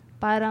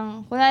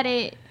 Parang,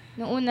 kunwari,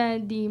 nung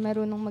una, di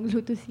marunong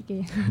magluto si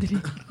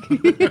Kendrick.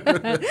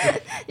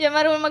 Yeah,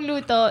 marunong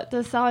magluto,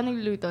 tapos ako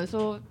nagluto.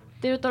 So,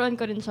 tinuturuan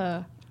ko rin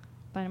siya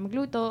para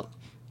magluto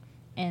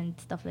and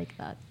stuff like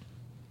that.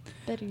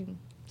 Pero yun,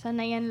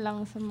 sanayan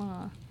lang sa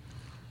mga...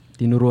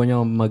 Tinuruan niya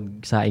akong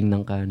magsaing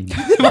ng kanin.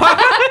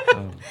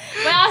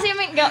 Wala kasi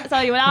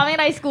wala kaming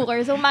rice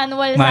cooker, so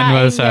manual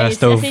sa guys.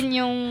 stove. Kasi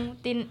yung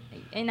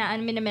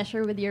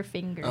measure with your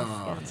fingers.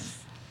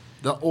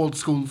 The old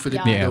school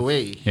Filipino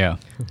way.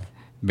 Yeah.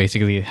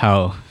 Basically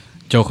how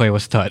Jokoy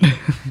was taught.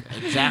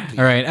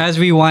 Exactly. All right, as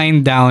we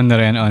wind down na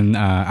rin on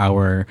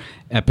our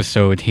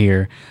episode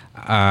here,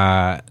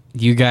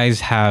 you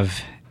guys have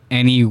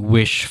any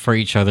wish for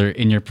each other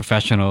in your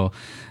professional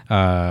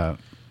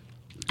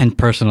and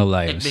personal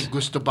lives? May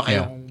gusto ba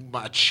kayong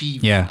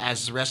ma-achieve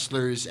as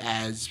wrestlers,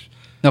 as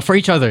for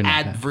each other,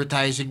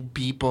 advertising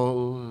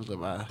people,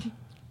 diba?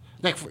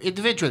 Like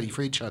individually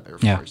for each other,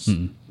 of course.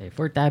 Mm-hmm.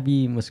 For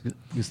Tabby, mas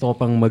gusto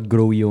ko pang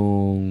mag-grow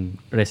yung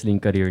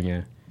wrestling career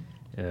niya.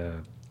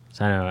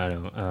 Sana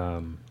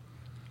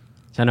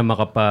sana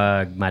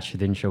makapag-match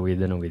din siya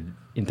with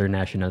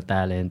international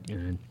talent.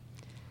 Yun.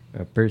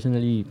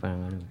 Personally,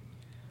 parang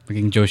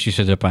Maging Joshi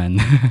sa Japan.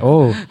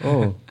 oh.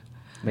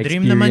 May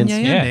Dream naman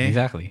niya yan yeah,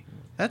 exactly.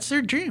 That's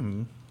their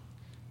dream.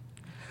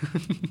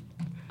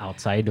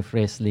 Outside of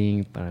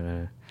wrestling,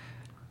 parang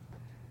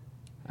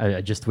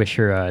I just wish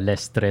her a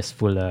less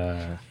stressful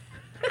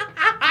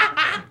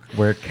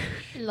work.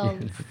 Love.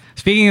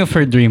 Speaking of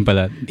her dream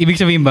pala, ibig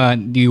sabihin ba,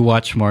 do you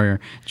watch more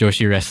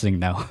Joshi wrestling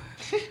now?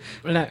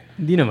 Wala,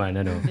 hindi naman,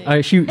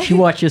 she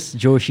watches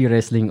Joshi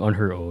wrestling on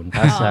her own.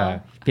 Tapos,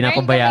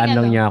 pinapabayaan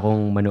lang niya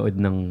akong manood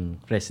ng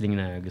wrestling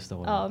na gusto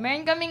ko.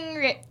 Meron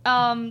kaming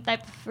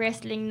type of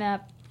wrestling na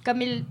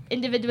kami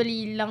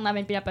individually lang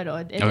namin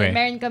pinapanood. And then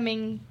meron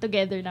kaming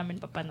together namin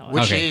papanood.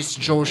 Which is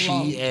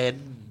Joshi and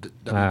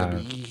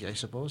WWE, I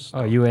suppose.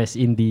 US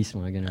Indies,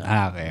 mga ganun.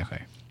 Okay.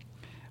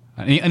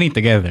 Ano yung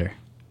together?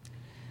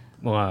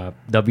 Mga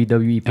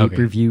WWE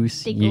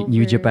pay-per-views,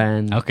 New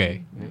Japan.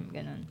 Okay.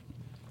 Ganun.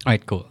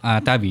 Alright, cool.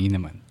 Tabi,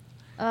 yun naman.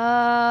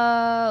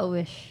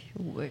 Wish.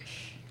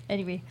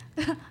 Anyway.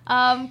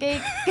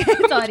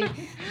 Sorry.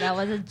 That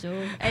was a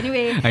joke.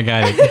 Anyway. I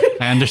got it.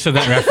 I understood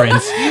that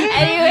reference.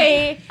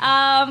 Anyway,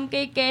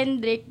 kay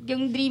Kendrick,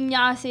 yung dream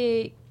niya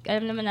kasi,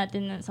 alam naman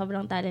natin na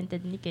sobrang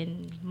talented ni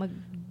Ken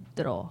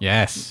mag-draw.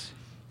 Yes.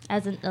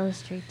 As an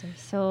illustrator.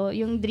 So,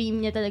 yung dream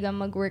niya talaga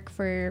mag-work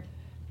for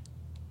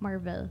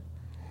Marvel.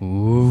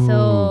 Ooh.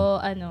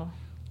 So,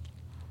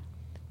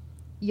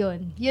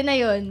 yun na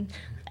yun.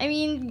 I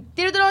mean,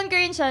 tinutulungan ko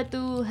rin siya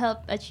to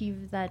help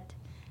achieve that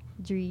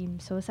dream.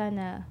 So,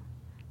 sana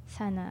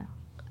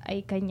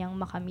ay kanyang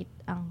makamit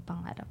ang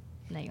pangarap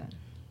na yun.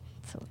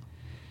 So,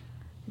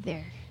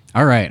 there.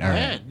 All right.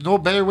 No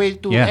better way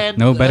to end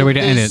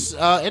this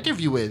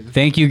interview with.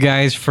 Thank you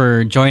guys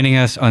for joining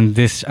us on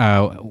this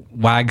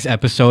WAGS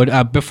episode.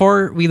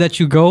 Before we let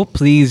you go,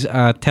 please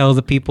tell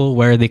the people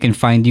where they can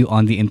find you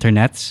on the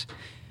internets.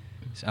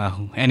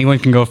 Anyone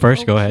can go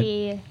first. Go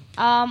ahead.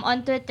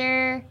 On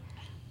Twitter,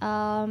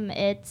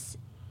 it's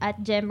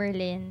at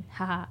Khemherlhynn,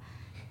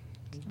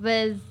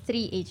 with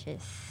 3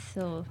 H's.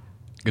 So,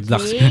 good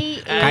luck.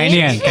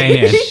 Kaya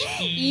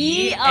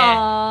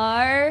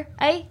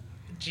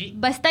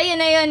basta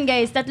yun na yun,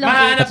 guys. Tatlong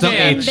H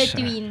in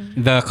between.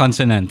 The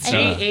consonants.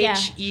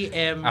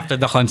 Khemhem. After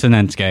the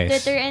consonants, guys.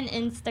 Twitter and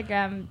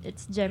Instagram,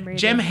 it's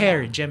Khemherlhynn.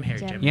 Khemher.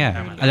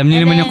 Yeah. Alam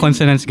niyo naman yung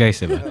consonants, guys,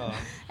 diba?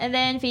 And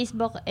then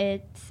Facebook,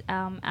 it's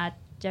at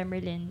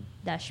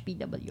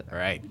Khemherlhynn-PWR.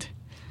 Right.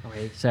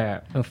 Okay. Sa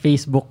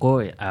Facebook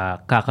ko,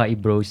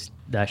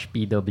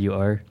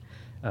 kakaibros-PWR.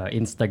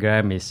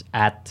 Instagram is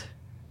at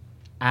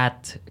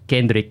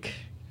Kendrick.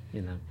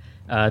 You know.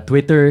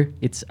 Twitter,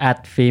 it's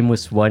at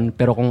famous1.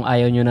 Pero kung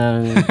ayaw nyo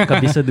nang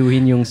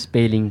kabisaduhin yung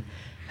spelling,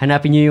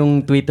 hanapin nyo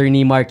yung Twitter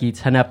ni Marky.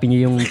 Hanapin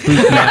nyo yung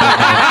tweet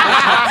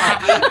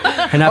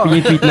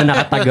na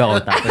nakatag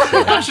ako.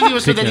 Actually,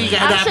 mas madali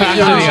ka hanapin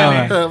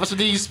mas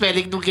madali yung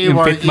spelling nung kay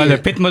Marky.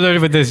 Pit Muller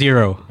with the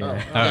 0.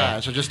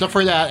 So just look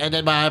for that and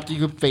then mahanap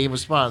yung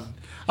famous one.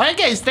 Alright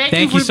guys, thank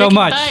you for so making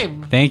much.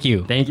 time. Thank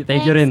you. Thank you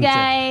rin.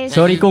 Guys.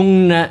 Sorry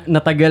kung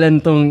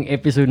natagalan tong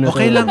episode na to.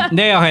 Okay lang.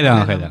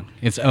 Okay lang.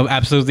 It's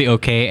absolutely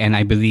okay, and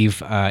I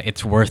believe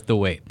it's worth the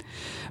wait.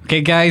 Okay,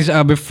 guys,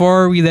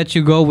 before we let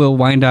you go, we'll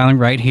wind down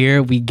right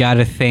here. We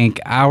gotta thank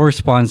our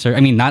sponsor.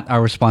 I mean, not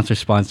our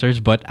sponsors,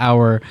 but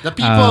the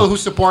people who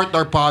support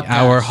our podcast.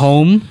 Our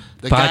home.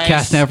 The Podcast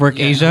guys, Network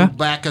Asia. Who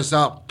back us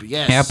up.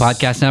 Yes. Yeah,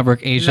 Podcast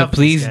Network Asia. Love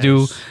Please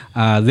do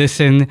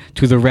listen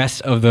to the rest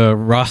of the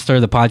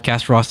roster, the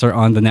podcast roster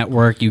on the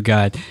network. You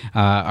got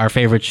our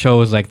favorite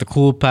shows like the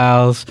Cool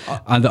Pals,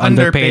 on the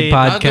Underpaid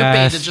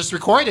podcast. It's just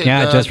recorded.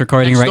 Yeah, just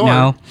recording right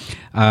now.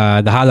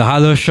 The Halo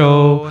Halo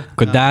Show,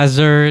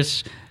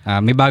 Godazers.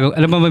 May bago,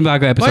 alam mo may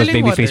bago episodes,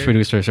 Babyface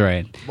Producers,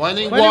 right?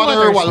 Boiling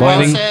Water,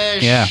 Walwal Sesh.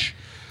 Yeah.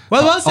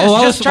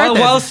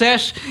 Well,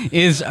 Sesh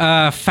is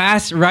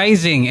fast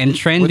rising and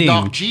trending. With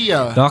Doc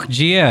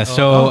Gia.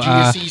 So, Doc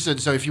Gia season.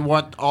 So if you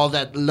want all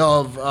that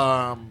love,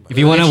 if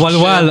you want a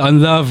walwal on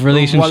love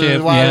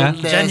relationship,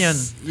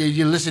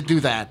 you listen to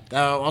that.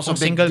 Also, kung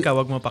single ka,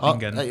 wag mo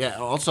pakinggan.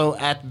 Also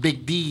at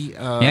Big D.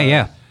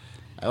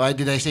 Why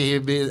did I say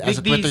him as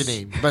a Twitter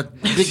name? But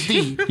Big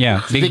D. Yeah,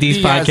 Big D's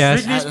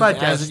podcast.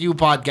 Has a new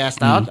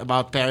podcast out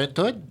about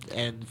parenthood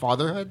and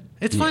fatherhood.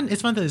 It's fun.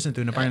 It's fun to listen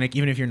to. Parang like,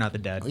 even if you're not the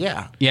dad.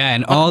 Yeah. Yeah,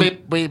 and all.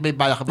 May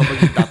bala ka ba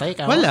maging tatay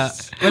ka? Wala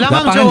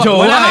kang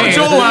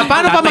jowa.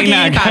 Paano pa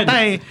magiging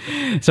tatay?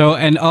 So,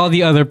 and all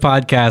the other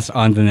podcasts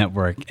on the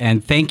network.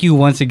 And thank you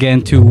once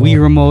again to We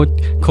Remote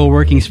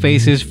Co-working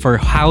Spaces for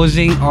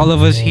housing all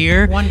of us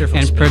here. Wonderful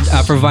and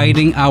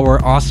providing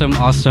our awesome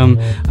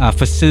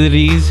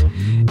facilities.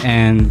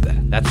 And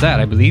that's that,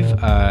 I believe.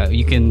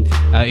 You can,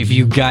 if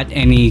you got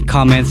any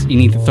comments you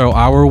need to throw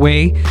our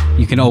way,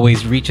 you can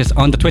always reach us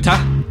on the Twitter.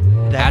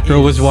 At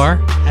Robozoir,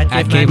 at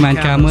Caveman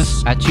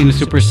Camus, at Chino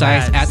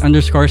Supersize, at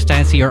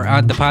 _Stancy, or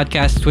at the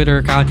podcast Twitter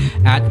account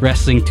at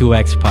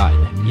Wrestling2X Pod.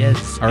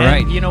 Yes. All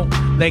right. You know,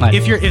 like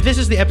if this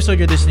is the episode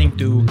you're listening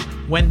to,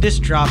 when this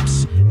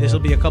drops, this will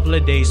be a couple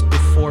of days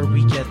before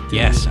we get to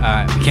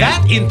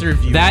that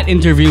interview. That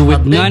interview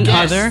with none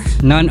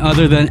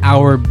other than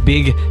our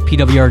big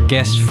PWR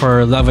guest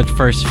for Love at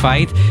First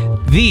Fight,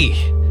 the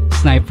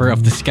sniper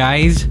of the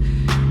skies,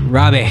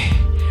 Robbie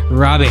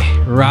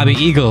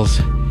Eagles.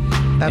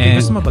 Tabi,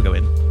 gusto mo ba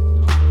gawin?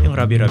 Yung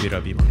Robbie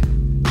mo.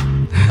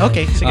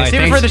 Okay, sige,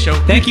 save it for the show.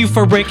 Thank you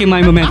for breaking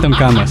my momentum,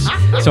 Kamas.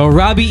 So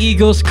Robbie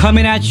Eagles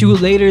coming at you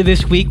later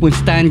this week when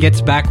Stan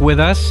gets back with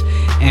us.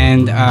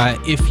 And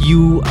if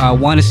you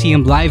want to see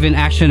him live in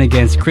action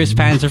against Chris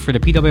Panzer for the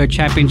PWR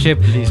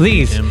Championship,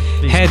 please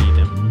head.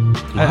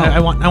 I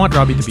want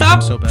Robbie to beat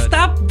him so bad.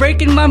 Stop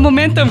breaking my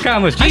momentum,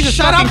 Kamas. Jesus,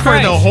 shut up for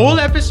the whole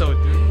episode.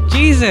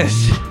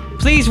 Jesus.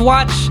 Please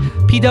watch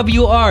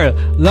PWR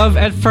Love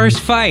at First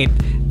Fight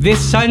this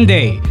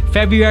Sunday,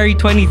 February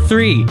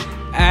 23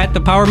 at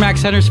the Power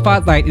Max Center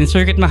Spotlight in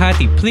Circuit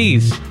Makati.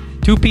 Please,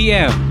 2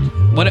 p.m.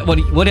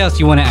 What else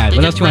you want to add?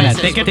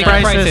 Ticket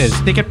prices.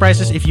 Ticket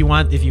prices. If you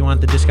want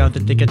the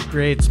discounted ticket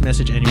rates,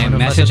 message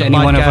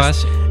anyone of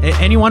us.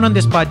 Anyone on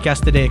this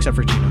podcast today except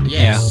for Chino.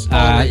 Yes.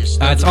 Always.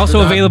 It's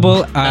also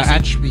available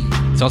at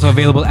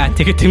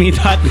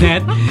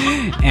tickettome.net.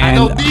 I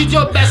don't need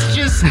your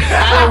messages.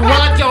 I don't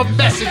want your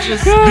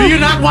messages. Do you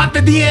not want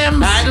the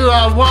DMs? I do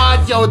not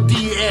want your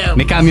DMs.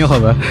 May cameo ka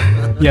ba?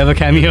 You have a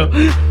cameo?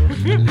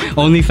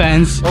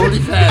 OnlyFans?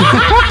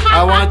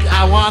 I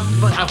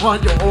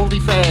want your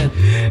OnlyFans.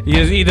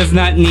 He does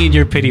not need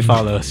your pity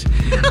follows.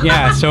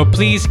 Yeah, so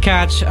please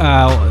catch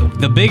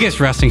the biggest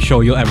wrestling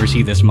show you'll ever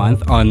see this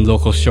month on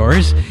local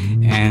shores.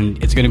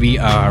 And it's going to be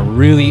a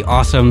really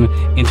awesome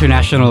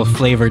international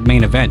flavored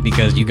main event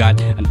because you got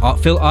an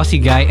Phil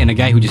Aussie guy and a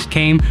guy who just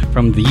came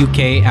from the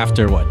UK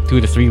after 2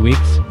 to 3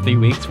 weeks? 3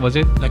 weeks, was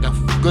it? Like a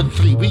good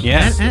 3 weeks.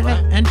 Yes.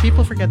 And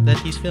people forget that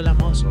he's Phil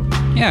also.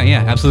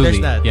 Yeah,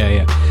 absolutely. There's that.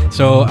 Yeah.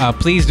 So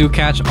please do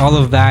catch all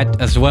of that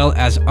as well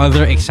as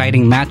other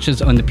exciting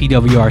matches on the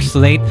PWR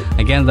slate.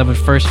 Again, Love at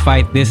First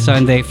Fight this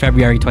Sunday,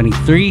 February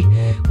 23.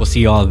 We'll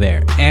see you all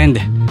there. And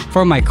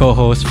for my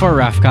co-host, for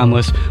Raf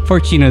Camus, for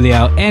Chino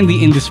Liao, and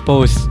the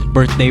indisposed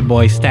birthday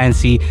boy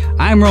Stancy,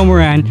 I'm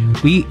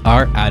Romoran. We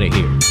are out of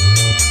here.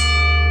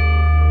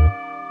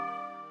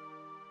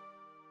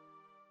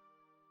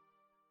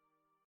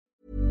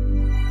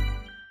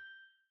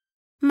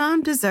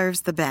 Mom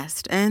deserves the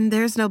best, and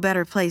there's no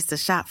better place to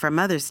shop for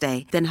Mother's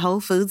Day than Whole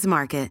Foods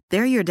Market.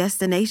 They're your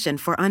destination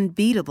for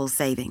unbeatable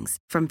savings,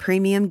 from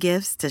premium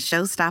gifts to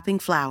show-stopping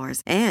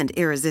flowers and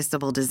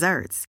irresistible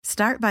desserts.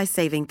 Start by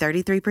saving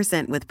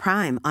 33% with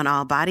Prime on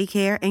all body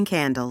care and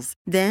candles.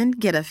 Then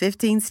get a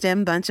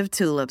 15-stem bunch of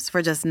tulips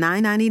for just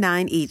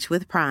 $9.99 each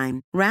with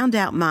Prime. Round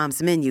out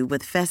Mom's menu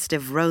with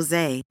festive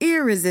rosé,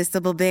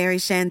 irresistible berry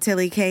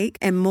chantilly cake,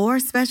 and more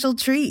special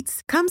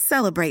treats. Come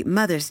celebrate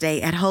Mother's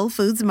Day at Whole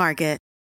Foods Market.